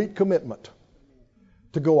complete commitment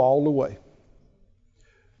to go all the way.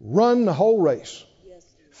 Run the whole race.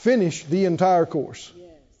 Finish the entire course.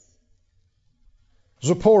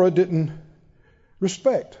 Zipporah didn't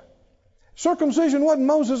respect. Circumcision wasn't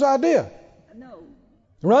Moses' idea.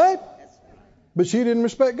 Right? But she didn't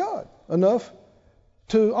respect God enough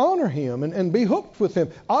to honor him and be hooked with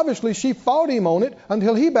him. Obviously, she fought him on it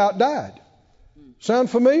until he about died. Sound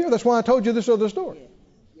familiar? That's why I told you this other story.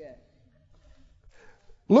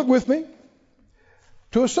 Look with me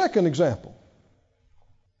to a second example.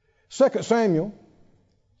 2 Samuel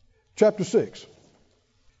chapter 6.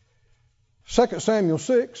 2 Samuel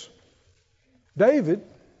 6. David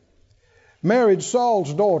married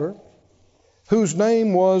Saul's daughter, whose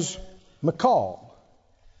name was Michal.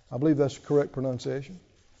 I believe that's the correct pronunciation.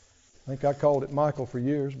 I think I called it Michael for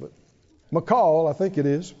years, but Michal, I think it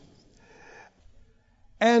is.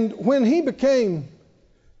 And when he became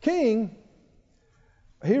king,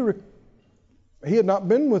 he had not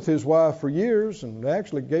been with his wife for years, and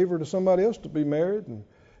actually gave her to somebody else to be married.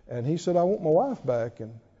 And he said, I want my wife back.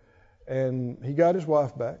 And he got his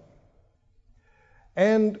wife back.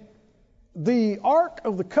 And the Ark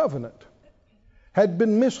of the Covenant had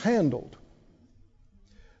been mishandled.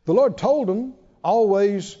 The Lord told them,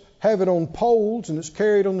 always have it on poles and it's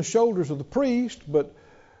carried on the shoulders of the priest. But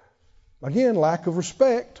again, lack of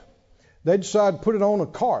respect. They decided to put it on a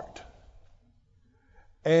cart.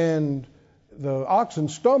 And the oxen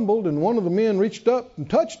stumbled and one of the men reached up and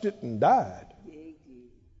touched it and died.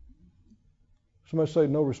 Somebody say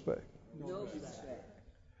no respect. No respect.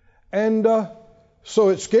 And so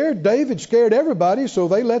it scared David, scared everybody, so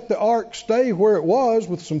they let the ark stay where it was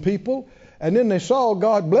with some people. And then they saw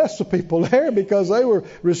God bless the people there because they were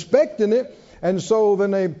respecting it. And so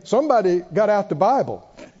then somebody got out the Bible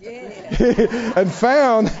and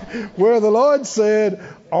found where the Lord said,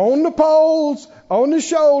 on the poles, on the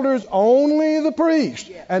shoulders, only the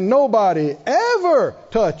priest. And nobody ever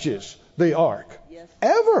touches the ark.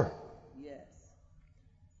 Ever.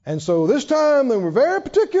 And so this time they were very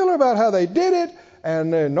particular about how they did it.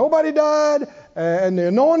 And nobody died. And the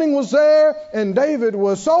anointing was there. And David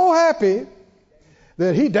was so happy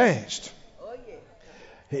that he danced.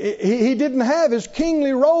 He didn't have his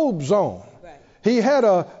kingly robes on. He had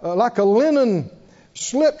like a linen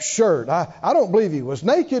slip shirt. I don't believe he was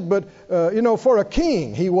naked, but for a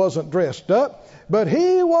king he wasn't dressed up. But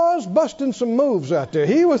he was busting some moves out there.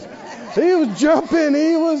 He was jumping.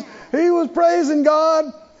 He was praising God.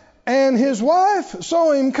 And his wife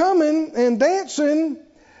saw him coming and dancing,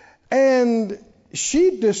 and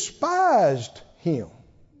she despised him.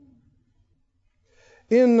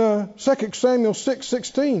 In 2 Samuel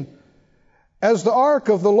 6:16, as the ark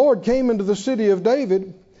of the Lord came into the city of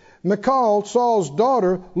David, Michal, Saul's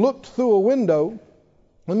daughter, looked through a window.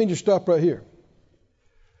 Let me just stop right here.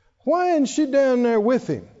 Why isn't she down there with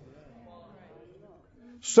him?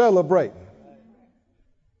 Celebrating.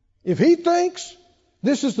 If he thinks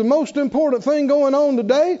this is the most important thing going on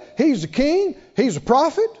today, he's a king, he's a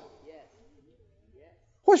prophet.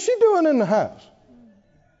 What's she doing in the house?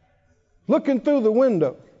 Looking through the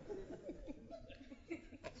window.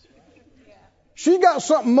 She got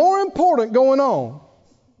something more important going on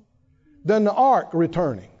than the ark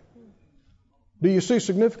returning. Do you see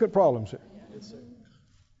significant problems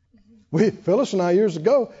here? Phyllis and I, years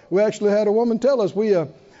ago, we actually had a woman tell us we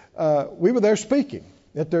were there speaking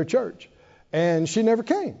at their church, and she never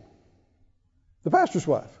came. The pastor's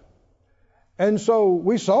wife. And so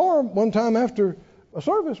we saw her one time after a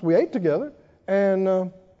service. We ate together,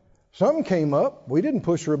 and something came up. We didn't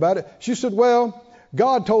push her about it. She said, well,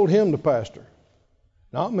 God told him to pastor,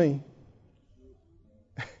 not me.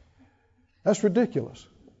 That's ridiculous.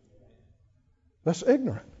 That's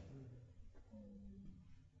ignorant.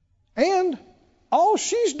 And all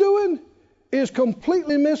she's doing is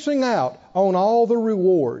completely missing out on all the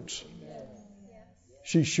rewards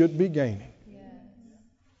she should be gaining.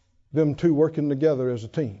 Them two working together as a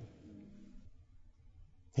team.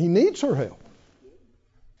 He needs her help.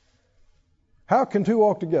 How can two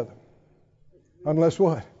walk together? Unless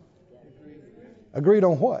what? Agreed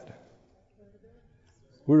on what?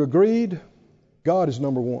 We're agreed God is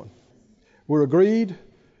number one. We're agreed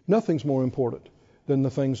nothing's more important than the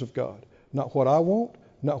things of God. Not what I want,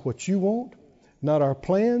 not what you want, not our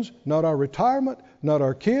plans, not our retirement, not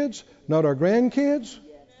our kids, not our grandkids.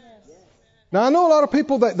 Now I know a lot of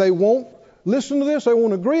people that they won't listen to this, they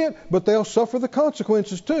won't agree it, but they'll suffer the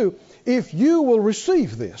consequences too. If you will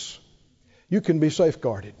receive this, you can be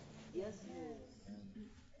safeguarded.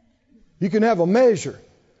 You can have a measure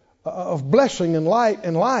of blessing and light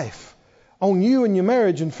and life on you and your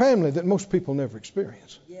marriage and family that most people never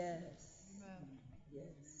experience.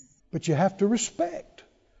 But you have to respect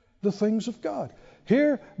the things of God.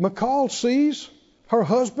 Here, Michal sees her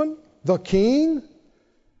husband, the king,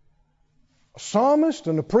 a psalmist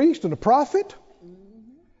and a priest and a prophet,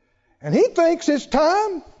 and he thinks it's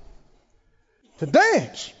time to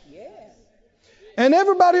dance. And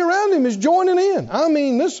everybody around him is joining in. I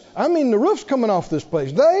mean, the roof's coming off this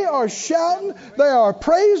place. They are shouting. They are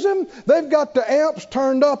praising. They've got the amps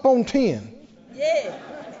turned up on 10. Yeah.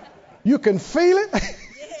 You can feel it. Yeah.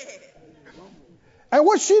 And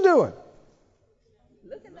what's she doing?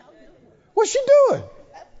 What's she doing?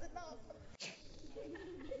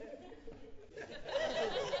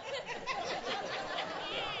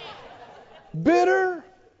 Bitter,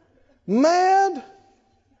 mad,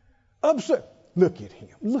 upset. Look at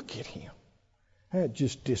him. Look at him. That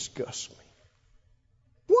just disgusts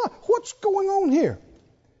me. What's going on here?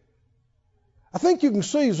 I think you can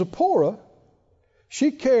see Zipporah,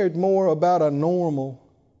 she cared more about a normal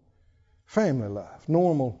family life,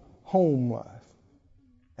 normal home life,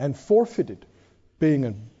 and forfeited being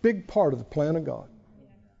a big part of the plan of God.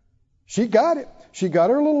 She got it. She got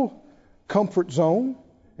her little comfort zone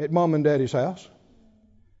at Mom and Daddy's house.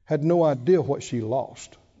 Had no idea what she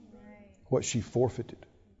lost, what she forfeited.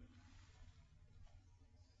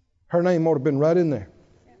 Her name ought to have been right in there.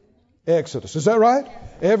 Exodus. Is that right?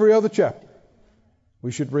 Every other chapter.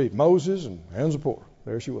 We should read Moses and Zipporah.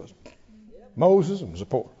 There she was. Moses and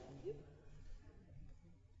Zipporah.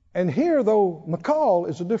 And here, though, Michal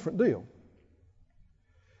is a different deal.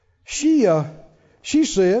 She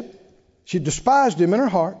said she despised him in her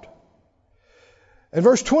heart. In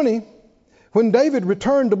verse 20, when David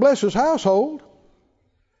returned to bless his household,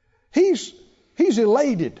 he's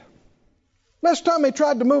elated. Last time they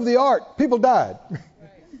tried to move the ark, people died.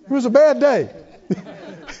 It was a bad day.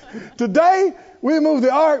 Today, we moved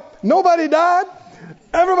the ark. Nobody died.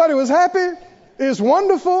 Everybody was happy. It's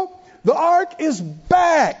wonderful. The ark is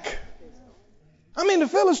back. I mean, the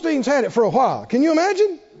Philistines had it for a while. Can you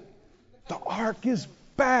imagine? The ark is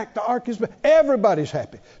back. The ark is back. Everybody's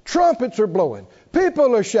happy. Trumpets are blowing.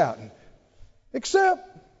 People are shouting. Except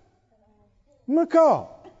Michal.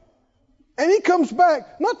 And he comes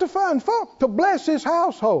back not to find fault, to bless his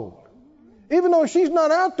household. Even though she's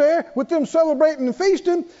not out there with them celebrating and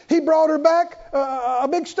feasting, he brought her back a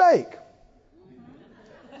big steak.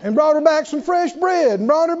 And brought her back some fresh bread and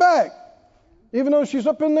brought her back. Even though she's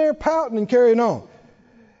up in there pouting and carrying on.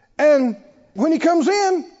 And when he comes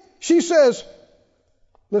in, she says,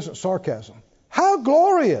 listen, sarcasm. How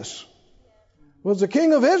glorious was the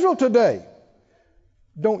king of Israel today?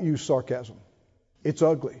 Don't use sarcasm. It's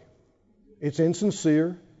ugly. It's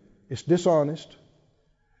insincere. It's dishonest.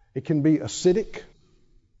 It can be acidic,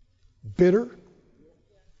 bitter.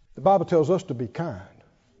 The Bible tells us to be kind.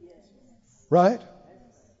 Right?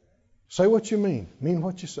 Say what you mean. Mean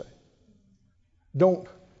what you say. Don't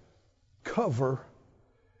cover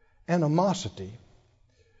animosity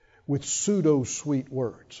with pseudo-sweet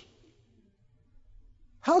words.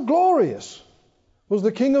 How glorious was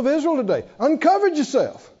the king of Israel today. Uncovered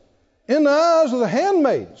yourself in the eyes of the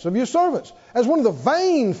handmaids of your servants, as one of the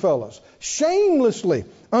vain fellows shamelessly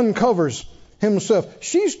uncovers himself.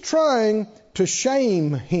 She's trying to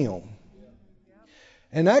shame him.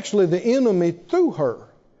 And actually the enemy through her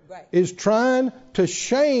is trying to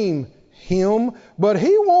shame him, but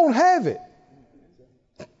he won't have it.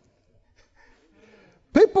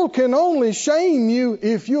 People can only shame you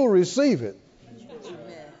if you'll receive it.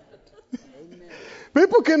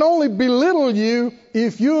 People can only belittle you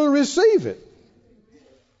if you'll receive it.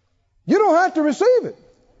 You don't have to receive it.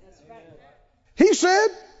 He said,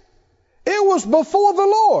 it was before the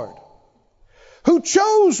Lord who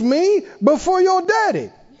chose me before your daddy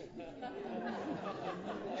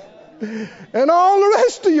and all the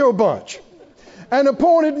rest of your bunch and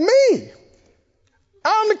appointed me.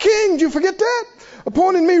 I'm the king. Did you forget that?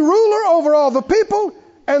 Appointed me ruler over all the people,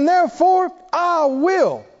 and therefore I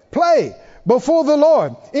will play before the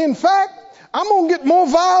Lord. In fact, I'm going to get more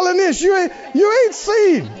vile than this. You ain't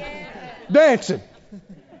seen dancing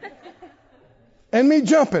and me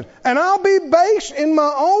jumping. And I'll be base in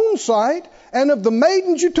my own sight. And of the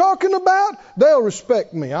maidens you're talking about, they'll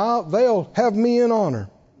respect me. They'll have me in honor.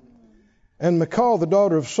 And Michal, the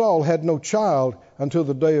daughter of Saul, had no child until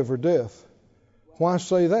the day of her death. Why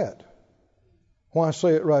say that? Why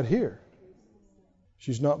say it right here?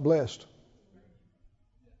 She's not blessed.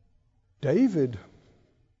 David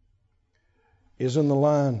is in the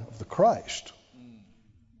line of the Christ.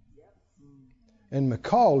 And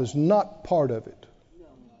Michal is not part of it.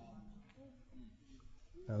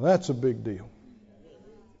 Now that's a big deal.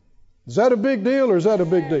 Is that a big deal or is that a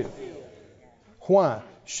big deal? Why?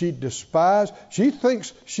 She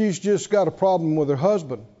thinks she's just got a problem with her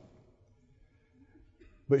husband.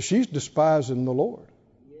 But she's despising the Lord.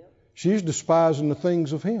 She's despising the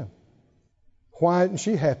things of Him. Why isn't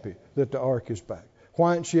she happy that the ark is back?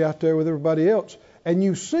 Why isn't she out there with everybody else? And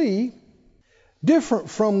you see, different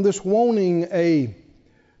from this wanting a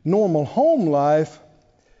normal home life,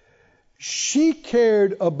 she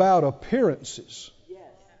cared about appearances.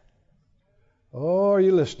 Oh, are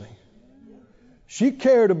you listening? She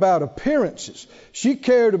cared about appearances. She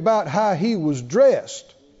cared about how he was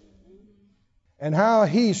dressed and how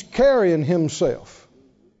he's carrying himself.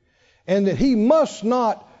 And that he must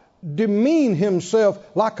not demean himself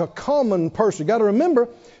like a common person. Got to remember,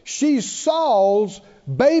 she's Saul's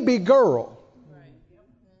baby girl.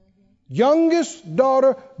 Youngest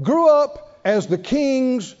daughter, grew up as the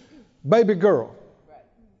king's baby girl.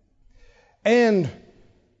 And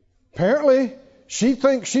apparently she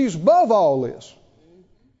thinks she's above all this.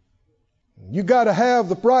 You got to have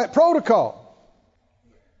the right protocol.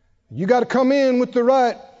 You got to come in with the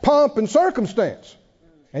right pomp and circumstance.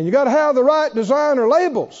 And you got to have the right designer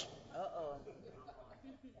labels.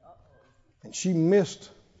 And she missed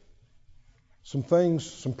some things,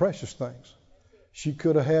 some precious things she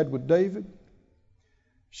could have had with David,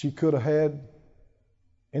 she could have had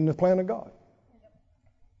in the plan of God.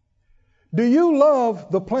 Do you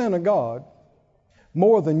love the plan of God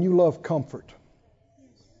more than you love comfort?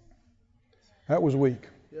 That was weak.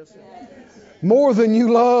 More than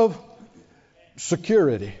you love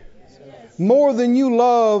security. More than you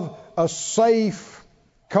love a safe,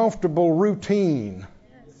 comfortable routine.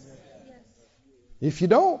 If you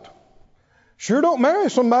don't, sure don't marry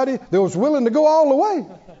somebody that was willing to go all the way.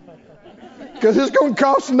 Because it's going to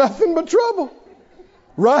cost nothing but trouble.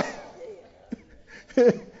 Right?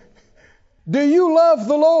 Do you love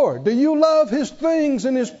the Lord? Do you love His things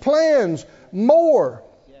and His plans more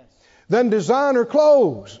than designer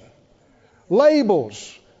clothes,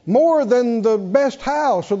 labels, more than the best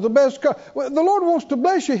house or the best car? Well, the Lord wants to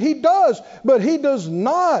bless you. He does. But He does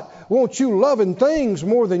not want you loving things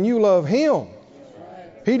more than you love Him.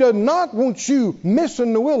 He does not want you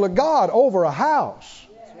missing the will of God over a house.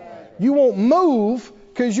 You won't move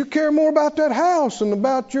because you care more about that house than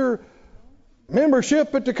about your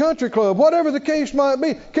membership at the country club, whatever the case might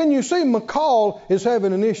be. Can you see McCall is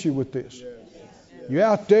having an issue with this? You're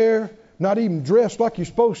out there, not even dressed like you're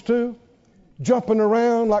supposed to, jumping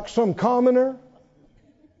around like some commoner.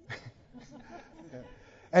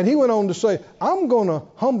 And he went on to say, I'm going to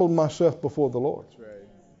humble myself before the Lord.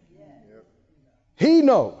 He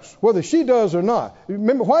knows whether she does or not.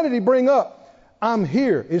 Remember, why did he bring up, I'm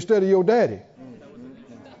here instead of your daddy?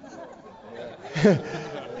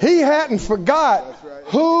 He hadn't forgot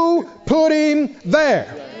who put him there.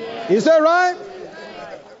 Is that right?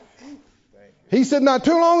 He said, not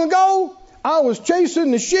too long ago, I was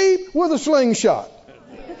chasing the sheep with a slingshot.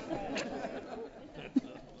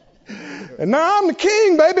 And now I'm the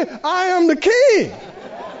king, baby. I am the king.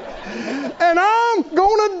 And I'm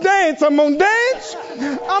going to dance. I'm going to dance.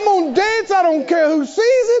 I'm going to dance. I don't care who sees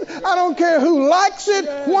it. I don't care who likes it.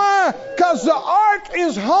 Why? Because the ark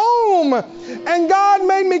is home. And God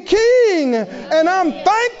made me king. And I'm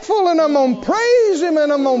thankful. And I'm going to praise Him.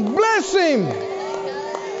 And I'm going to bless Him.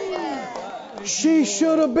 She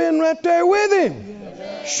should have been right there with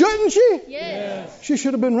Him. Shouldn't she? Yes. She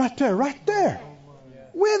should have been right there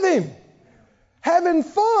with Him. Having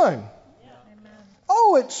fun.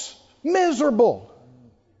 Oh, it's miserable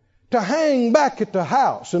to hang back at the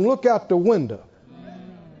house and look out the window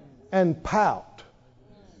and pout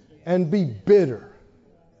and be bitter.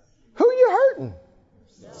 Who are you hurting?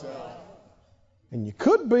 And you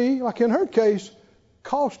could be, like in her case,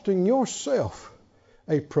 costing yourself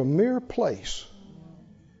a premier place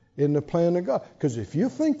in the plan of God. Because if you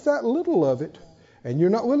think that little of it and you're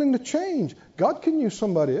not willing to change, God can use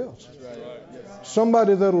somebody else.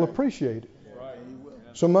 Somebody that'll appreciate it.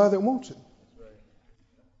 Somebody that wants it.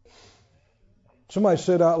 Somebody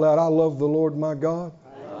said out loud, I love the Lord my God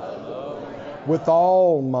with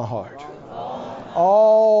all my heart,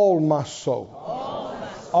 all my soul,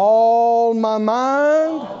 all my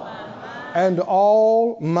mind, and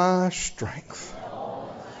all my strength.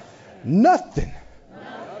 Nothing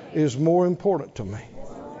is more important to me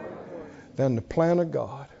than the plan of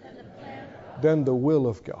God, than the will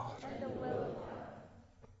of God.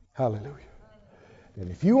 Hallelujah. And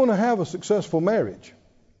if you want to have a successful marriage,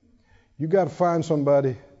 you got to find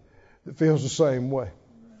somebody that feels the same way.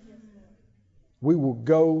 We will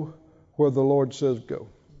go where the Lord says go.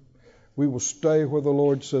 We will stay where the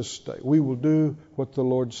Lord says stay. We will do what the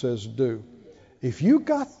Lord says do. If you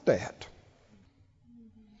got that,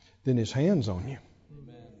 then His hand's on you.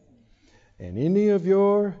 And any of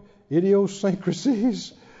your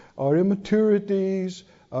idiosyncrasies or immaturities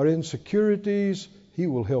or insecurities, He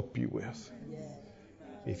will help you with.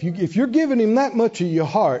 If you're giving Him that much of your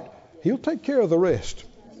heart, He'll take care of the rest.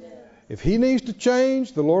 If he needs to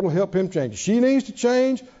change, the Lord will help him change. If she needs to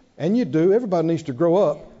change, and you do, everybody needs to grow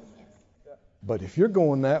up. But if you're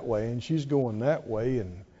going that way and she's going that way,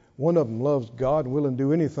 and one of them loves God and willing to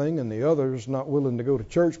do anything, and the other's not willing to go to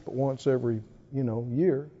church but once every,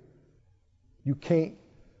 year, you can't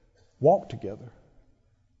walk together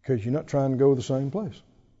because you're not trying to go to the same place.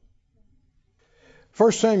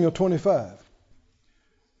 1 Samuel 25.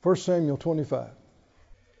 1 Samuel 25.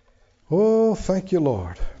 Oh, thank you,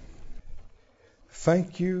 Lord.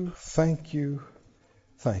 Thank you, thank you,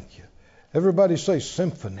 thank you. Everybody say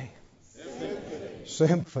symphony.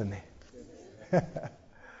 Symphony.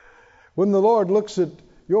 When the Lord looks at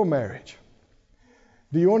your marriage,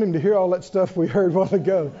 do you want him to hear all that stuff we heard a while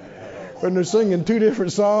ago? When they're singing two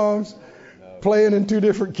different songs, playing in two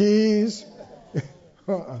different keys?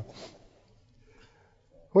 What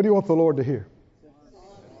do you want the Lord to hear?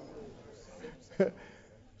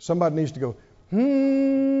 Somebody needs to go, Another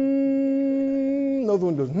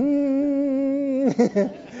one goes,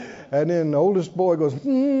 And then the oldest boy goes,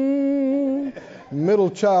 Middle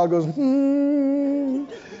child goes, The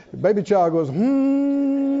baby child goes,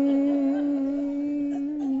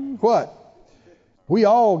 What? We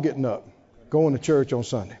all getting up, going to church on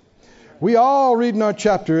Sunday. We all reading our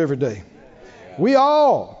chapter every day. We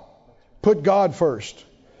all put God first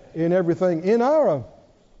in everything. In our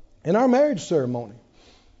marriage ceremony,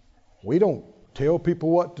 we don't tell people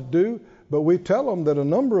what to do, but we tell them that a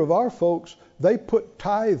number of our folks, they put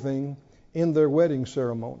tithing in their wedding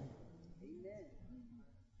ceremony.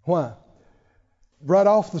 Why? Right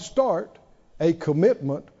off the start, a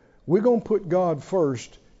commitment. We're going to put God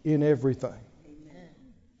first in everything.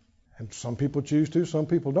 And some people choose to, some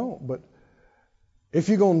people don't. But if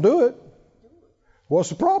you're going to do it, what's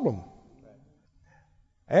the problem?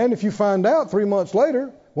 And if you find out 3 months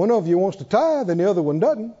later, one of you wants to tithe and the other one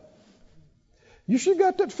doesn't, you should have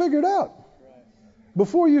got that figured out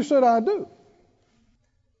before you said, I do.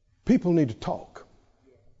 People need to talk.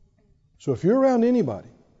 So if you're around anybody,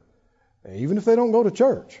 even if they don't go to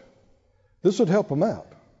church, this would help them out.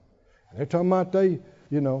 And they're talking about they're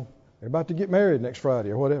about to get married next Friday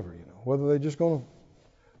or whatever, whether they're just going to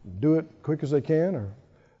do it quick as they can or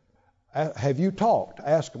have you talked?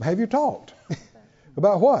 Ask them, have you talked?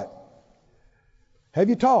 About what? Have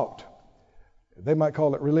you talked? They might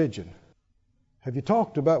call it religion. Have you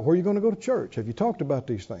talked about where you're going to go to church? Have you talked about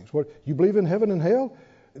these things? What, you believe in heaven and hell?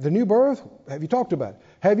 The new birth? Have you talked about it?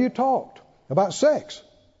 Have you talked about sex?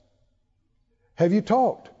 Have you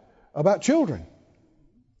talked about children?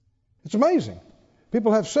 It's amazing.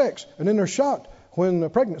 People have sex and then they're shocked when a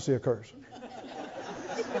pregnancy occurs.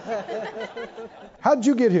 How did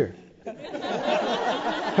you get here?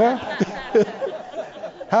 Huh?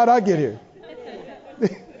 How'd I get here?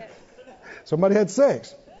 Somebody had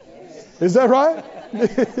sex. Is that right?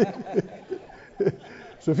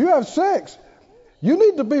 So if you have sex, you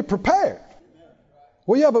need to be prepared.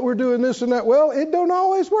 Well, yeah, but we're doing this and that. Well, it don't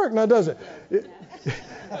always work now, does it?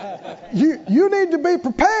 You need to be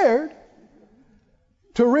prepared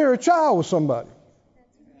to rear a child with somebody,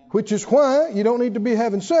 which is why you don't need to be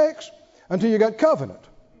having sex until you got covenant.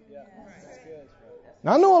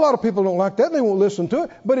 Now, I know a lot of people don't like that. They won't listen to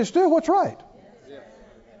it, but it's still what's right.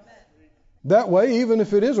 That way, even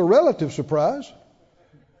if it is a relative surprise,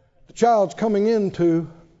 the child's coming into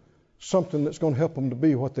something that's going to help them to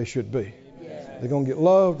be what they should be. They're going to get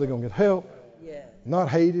loved, they're going to get help, not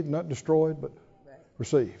hated, not destroyed, but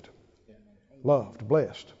received, loved,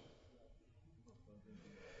 blessed.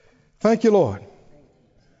 Thank you, Lord.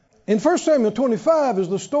 In 1 Samuel 25 is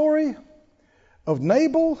the story of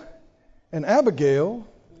Nabal and Abigail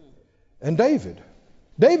and David.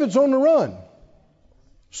 David's on the run.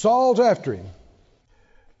 Saul's after him.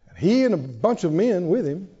 He and a bunch of men with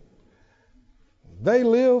him, they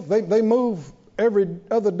move every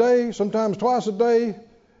other day, sometimes twice a day.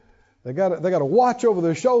 They got a watch over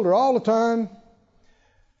their shoulder all the time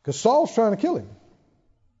because Saul's trying to kill him.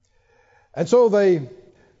 And so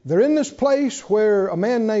they're in this place where a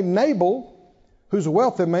man named Nabal, who's a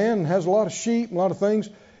wealthy man and has a lot of sheep and a lot of things,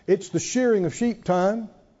 it's the shearing of sheep time.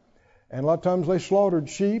 And a lot of times they slaughtered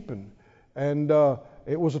sheep and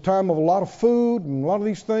it was a time of a lot of food and a lot of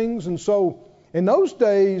these things. And so in those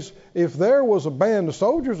days, if there was a band of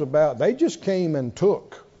soldiers about, they just came and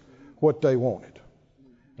took what they wanted.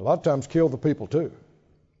 A lot of times killed the people too.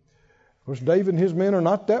 Of course, David and his men are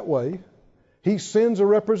not that way. He sends a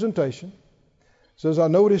representation. Says, I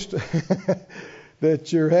noticed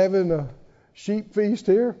that you're having a sheep feast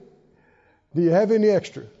here. Do you have any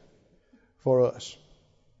extra for us?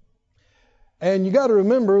 And you got to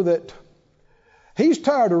remember that he's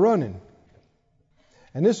tired of running.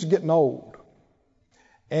 And this is getting old.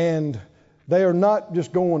 And they are not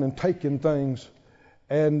just going and taking things.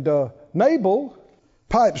 And Nabal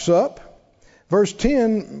pipes up. Verse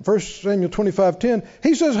 10, 1 Samuel 25:10.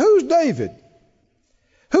 He says, who's David?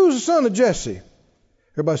 Who's the son of Jesse?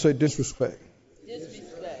 Everybody say disrespect.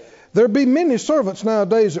 Disrespect. There be many servants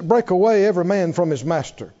nowadays that break away every man from his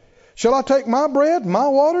master. Shall I take my bread, my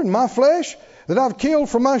water, and my flesh that I've killed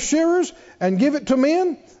for my shearers and give it to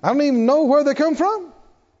men? I don't even know where they come from.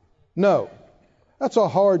 No. That's a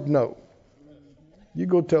hard no. You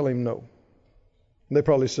go tell him no. And they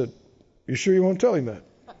probably said, you sure you want to tell him that?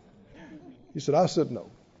 He said, I said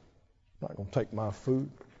no. I'm not going to take my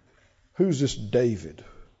food. Who's this David?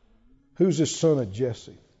 Who's this son of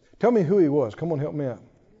Jesse? Tell me who he was. Come on, help me out.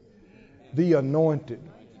 The anointed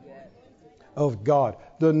of God.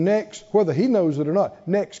 The next, whether he knows it or not,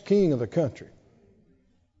 next king of the country.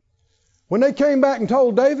 When they came back and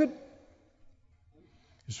told David,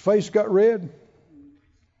 His face got red.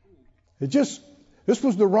 This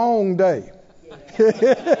was the wrong day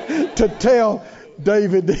to tell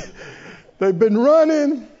David. They've been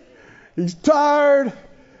running. He's tired.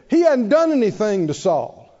 He hadn't done anything to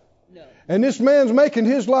Saul. No. And this man's making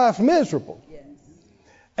his life miserable. Yes.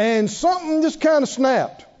 And something just kind of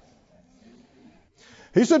snapped.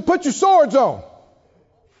 He said, put your swords on.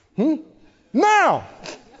 Now.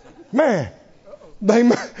 Man.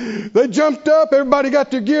 They jumped up. Everybody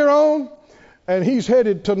got their gear on. And he's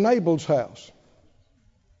headed to Nabal's house.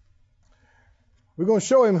 We're going to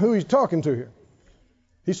show him who he's talking to here.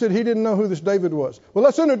 He said he didn't know who this David was. Well,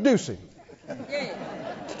 let's introduce him. Yeah.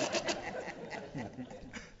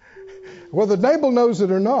 Whether Nabal knows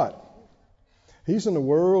it or not, he's in a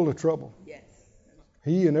world of trouble. Yes.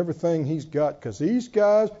 He and everything he's got, because these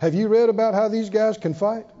guys, have you read about how these guys can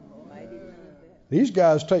fight? I didn't know that. These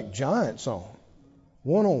guys take giants on,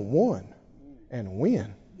 one, and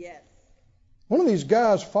win. Yes. One of these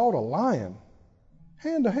guys fought a lion,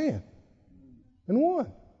 hand to hand, and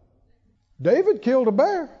won. David killed a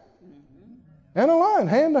bear and a lion,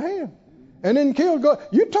 hand to hand, and then killed God.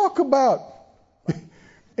 You talk about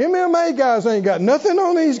MMA guys ain't got nothing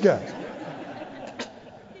on these guys.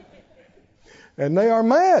 And they are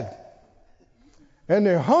mad. And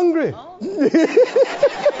they're hungry.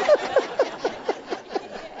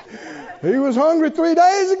 He was hungry 3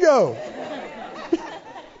 days ago.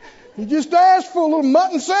 He just asked for a little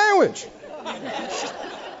mutton sandwich.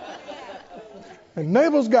 And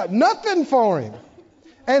Nabal's got nothing for him.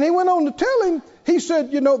 And he went on to tell him, he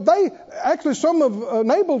said, some of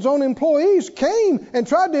Nabal's own employees came and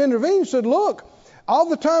tried to intervene and said, look, all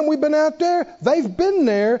the time we've been out there, they've been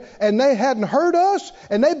there and they hadn't hurt us,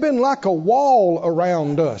 and they've been like a wall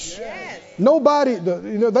around us. Yes. Nobody,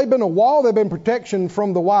 they've been a wall, they've been protection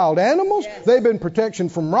from the wild animals, yes. They've been protection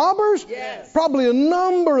from robbers, yes. Probably a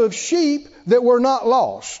number of sheep that were not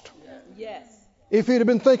lost. Yes. If he'd have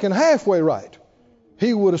been thinking halfway right,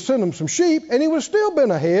 he would have sent them some sheep, and he would have still been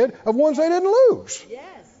ahead of ones they didn't lose. Yes.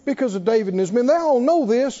 Because of David and his men. They all know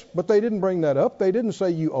this, but they didn't bring that up. They didn't say,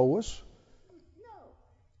 you owe us. No.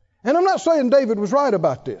 And I'm not saying David was right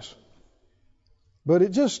about this, but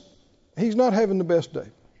he's not having the best day.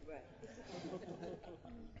 Right.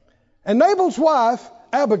 And Nabal's wife,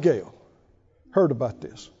 Abigail, heard about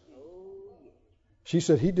this. She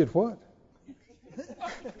said, he did what?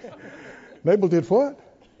 Nabal did what?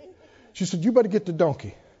 She said, you better get the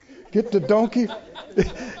donkey. Get the donkey.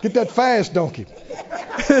 Get that fast donkey.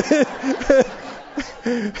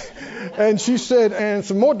 And she said, and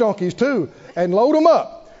some more donkeys too. And load them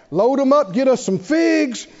up. Load them up. Get us some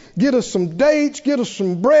figs. Get us some dates. Get us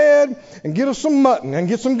some bread. And get us some mutton. And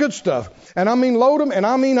get some good stuff. And I mean load them. And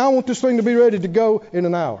I mean I want this thing to be ready to go in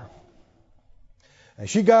an hour. And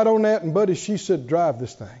she got on that. And buddy, she said, drive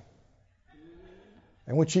this thing.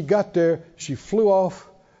 And when she got there, she flew off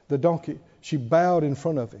the donkey. She bowed in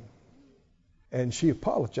front of him. And she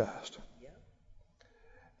apologized.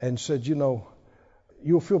 And said, you'll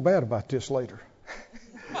feel bad about this later.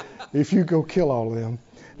 If you go kill all of them.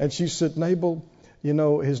 And she said, Nabal,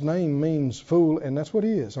 his name means fool, and that's what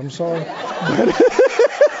he is. I'm sorry. But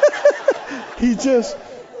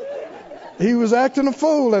he was acting a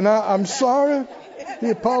fool, and I'm sorry. He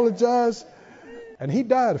apologized. And he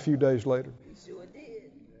died a few days later. He sure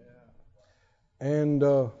did. And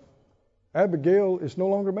Abigail is no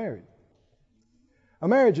longer married. A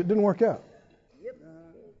marriage that didn't work out. Yep.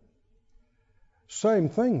 Same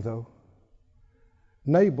thing, though.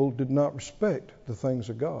 Nabal did not respect the things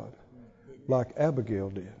of God like Abigail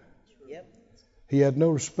did. Yep. He had no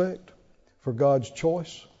respect for God's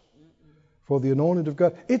choice, for the anointed of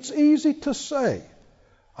God. It's easy to say,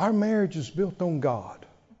 our marriage is built on God.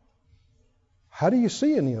 How do you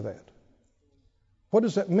see any of that? What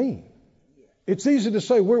does that mean? It's easy to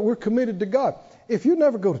say we're committed to God. If you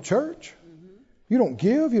never go to church, you don't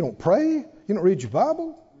give, you don't pray, you don't read your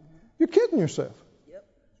Bible, you're kidding yourself. Yep.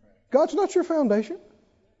 God's not your foundation.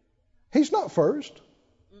 He's not first.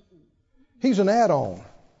 He's an add-on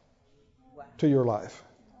to your life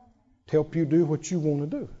to help you do what you want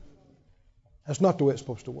to do. That's not the way it's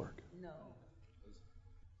supposed to work. No.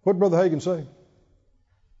 What did Brother Hagin say?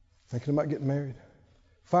 Thinking about getting married?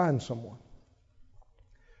 Find someone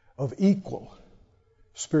of equal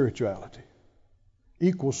spirituality,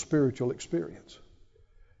 equal spiritual experience.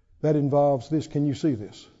 That involves this. Can you see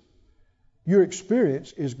this? Your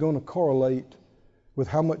experience is going to correlate with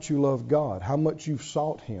how much you love God, how much you've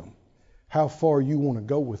sought Him, how far you want to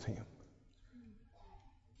go with Him.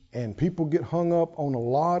 And people get hung up on a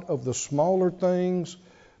lot of the smaller things,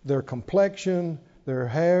 their complexion, their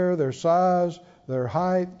hair, their size, their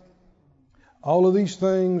height. All of these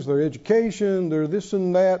things, their education, their this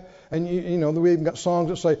and that. And you know, we even got songs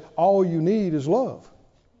that say, all you need is love.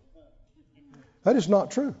 That is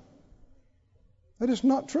not true. That is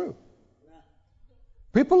not true.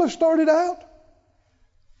 People have started out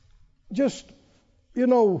just, you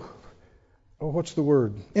know, what's the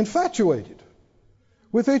word? Infatuated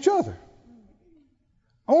with each other.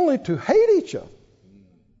 Only to hate each other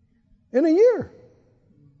in a year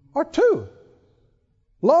or two.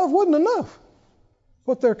 Love wasn't enough.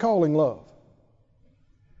 What they're calling love.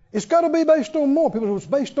 It's got to be based on more. People say it's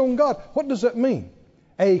based on God. What does that mean?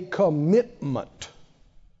 A commitment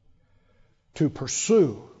to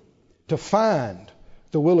pursue, to find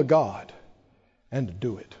the will of God and to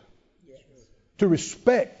do it. Yes. To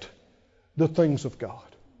respect the things of God.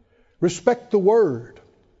 Respect the Word.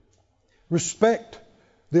 Respect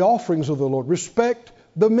the offerings of the Lord. Respect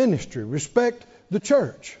the ministry. Respect the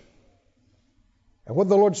church. And what did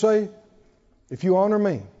the Lord say? If you honor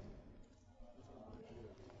me.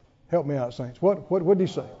 Help me out, saints. What did He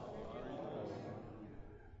say?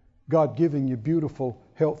 God giving you beautiful,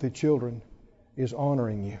 healthy children is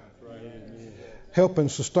honoring you. Help and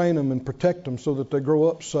sustain them and protect them so that they grow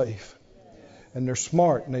up safe. And they're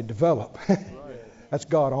smart and they develop. That's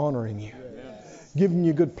God honoring you. Giving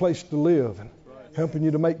you a good place to live and helping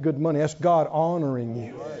you to make good money. That's God honoring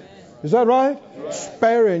you. Is that right?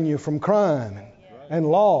 Sparing you from crime and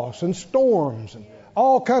loss and storms and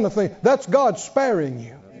all kind of things. That's God sparing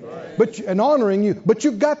you. And honoring you. But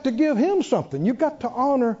you've got to give Him something. You've got to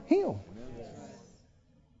honor Him.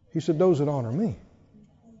 He said, those that honor me,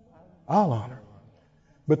 I'll honor.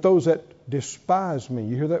 But those that despise me,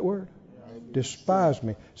 you hear that word? Despise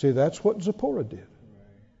me. See, that's what Zipporah did.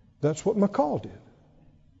 That's what Michal did.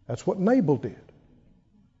 That's what Nabal did.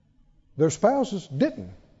 Their spouses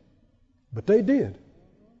didn't, but they did.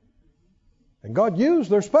 And God used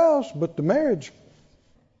their spouse, but the marriage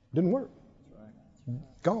didn't work.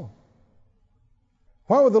 Gone.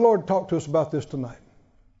 Why would the Lord talk to us about this tonight?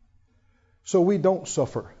 So we don't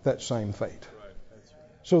suffer that same fate.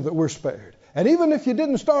 So that we're spared. And even if you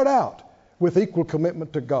didn't start out with equal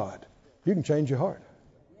commitment to God, you can change your heart.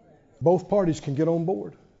 Both parties can get on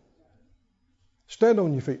board. Stand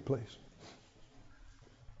on your feet, please.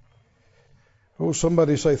 Oh,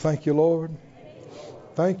 somebody say, thank you, Lord.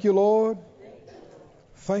 Thank you, Lord.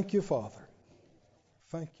 Thank you, Father.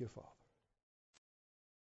 Thank you, Father.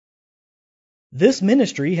 This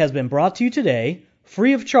ministry has been brought to you today,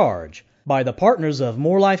 free of charge, by the partners of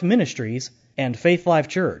More Life Ministries and Faith Life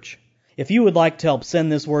Church. If you would like to help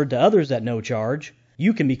send this word to others at no charge,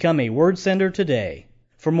 you can become a word sender today.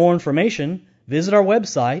 For more information, visit our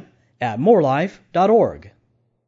website at morelife.org.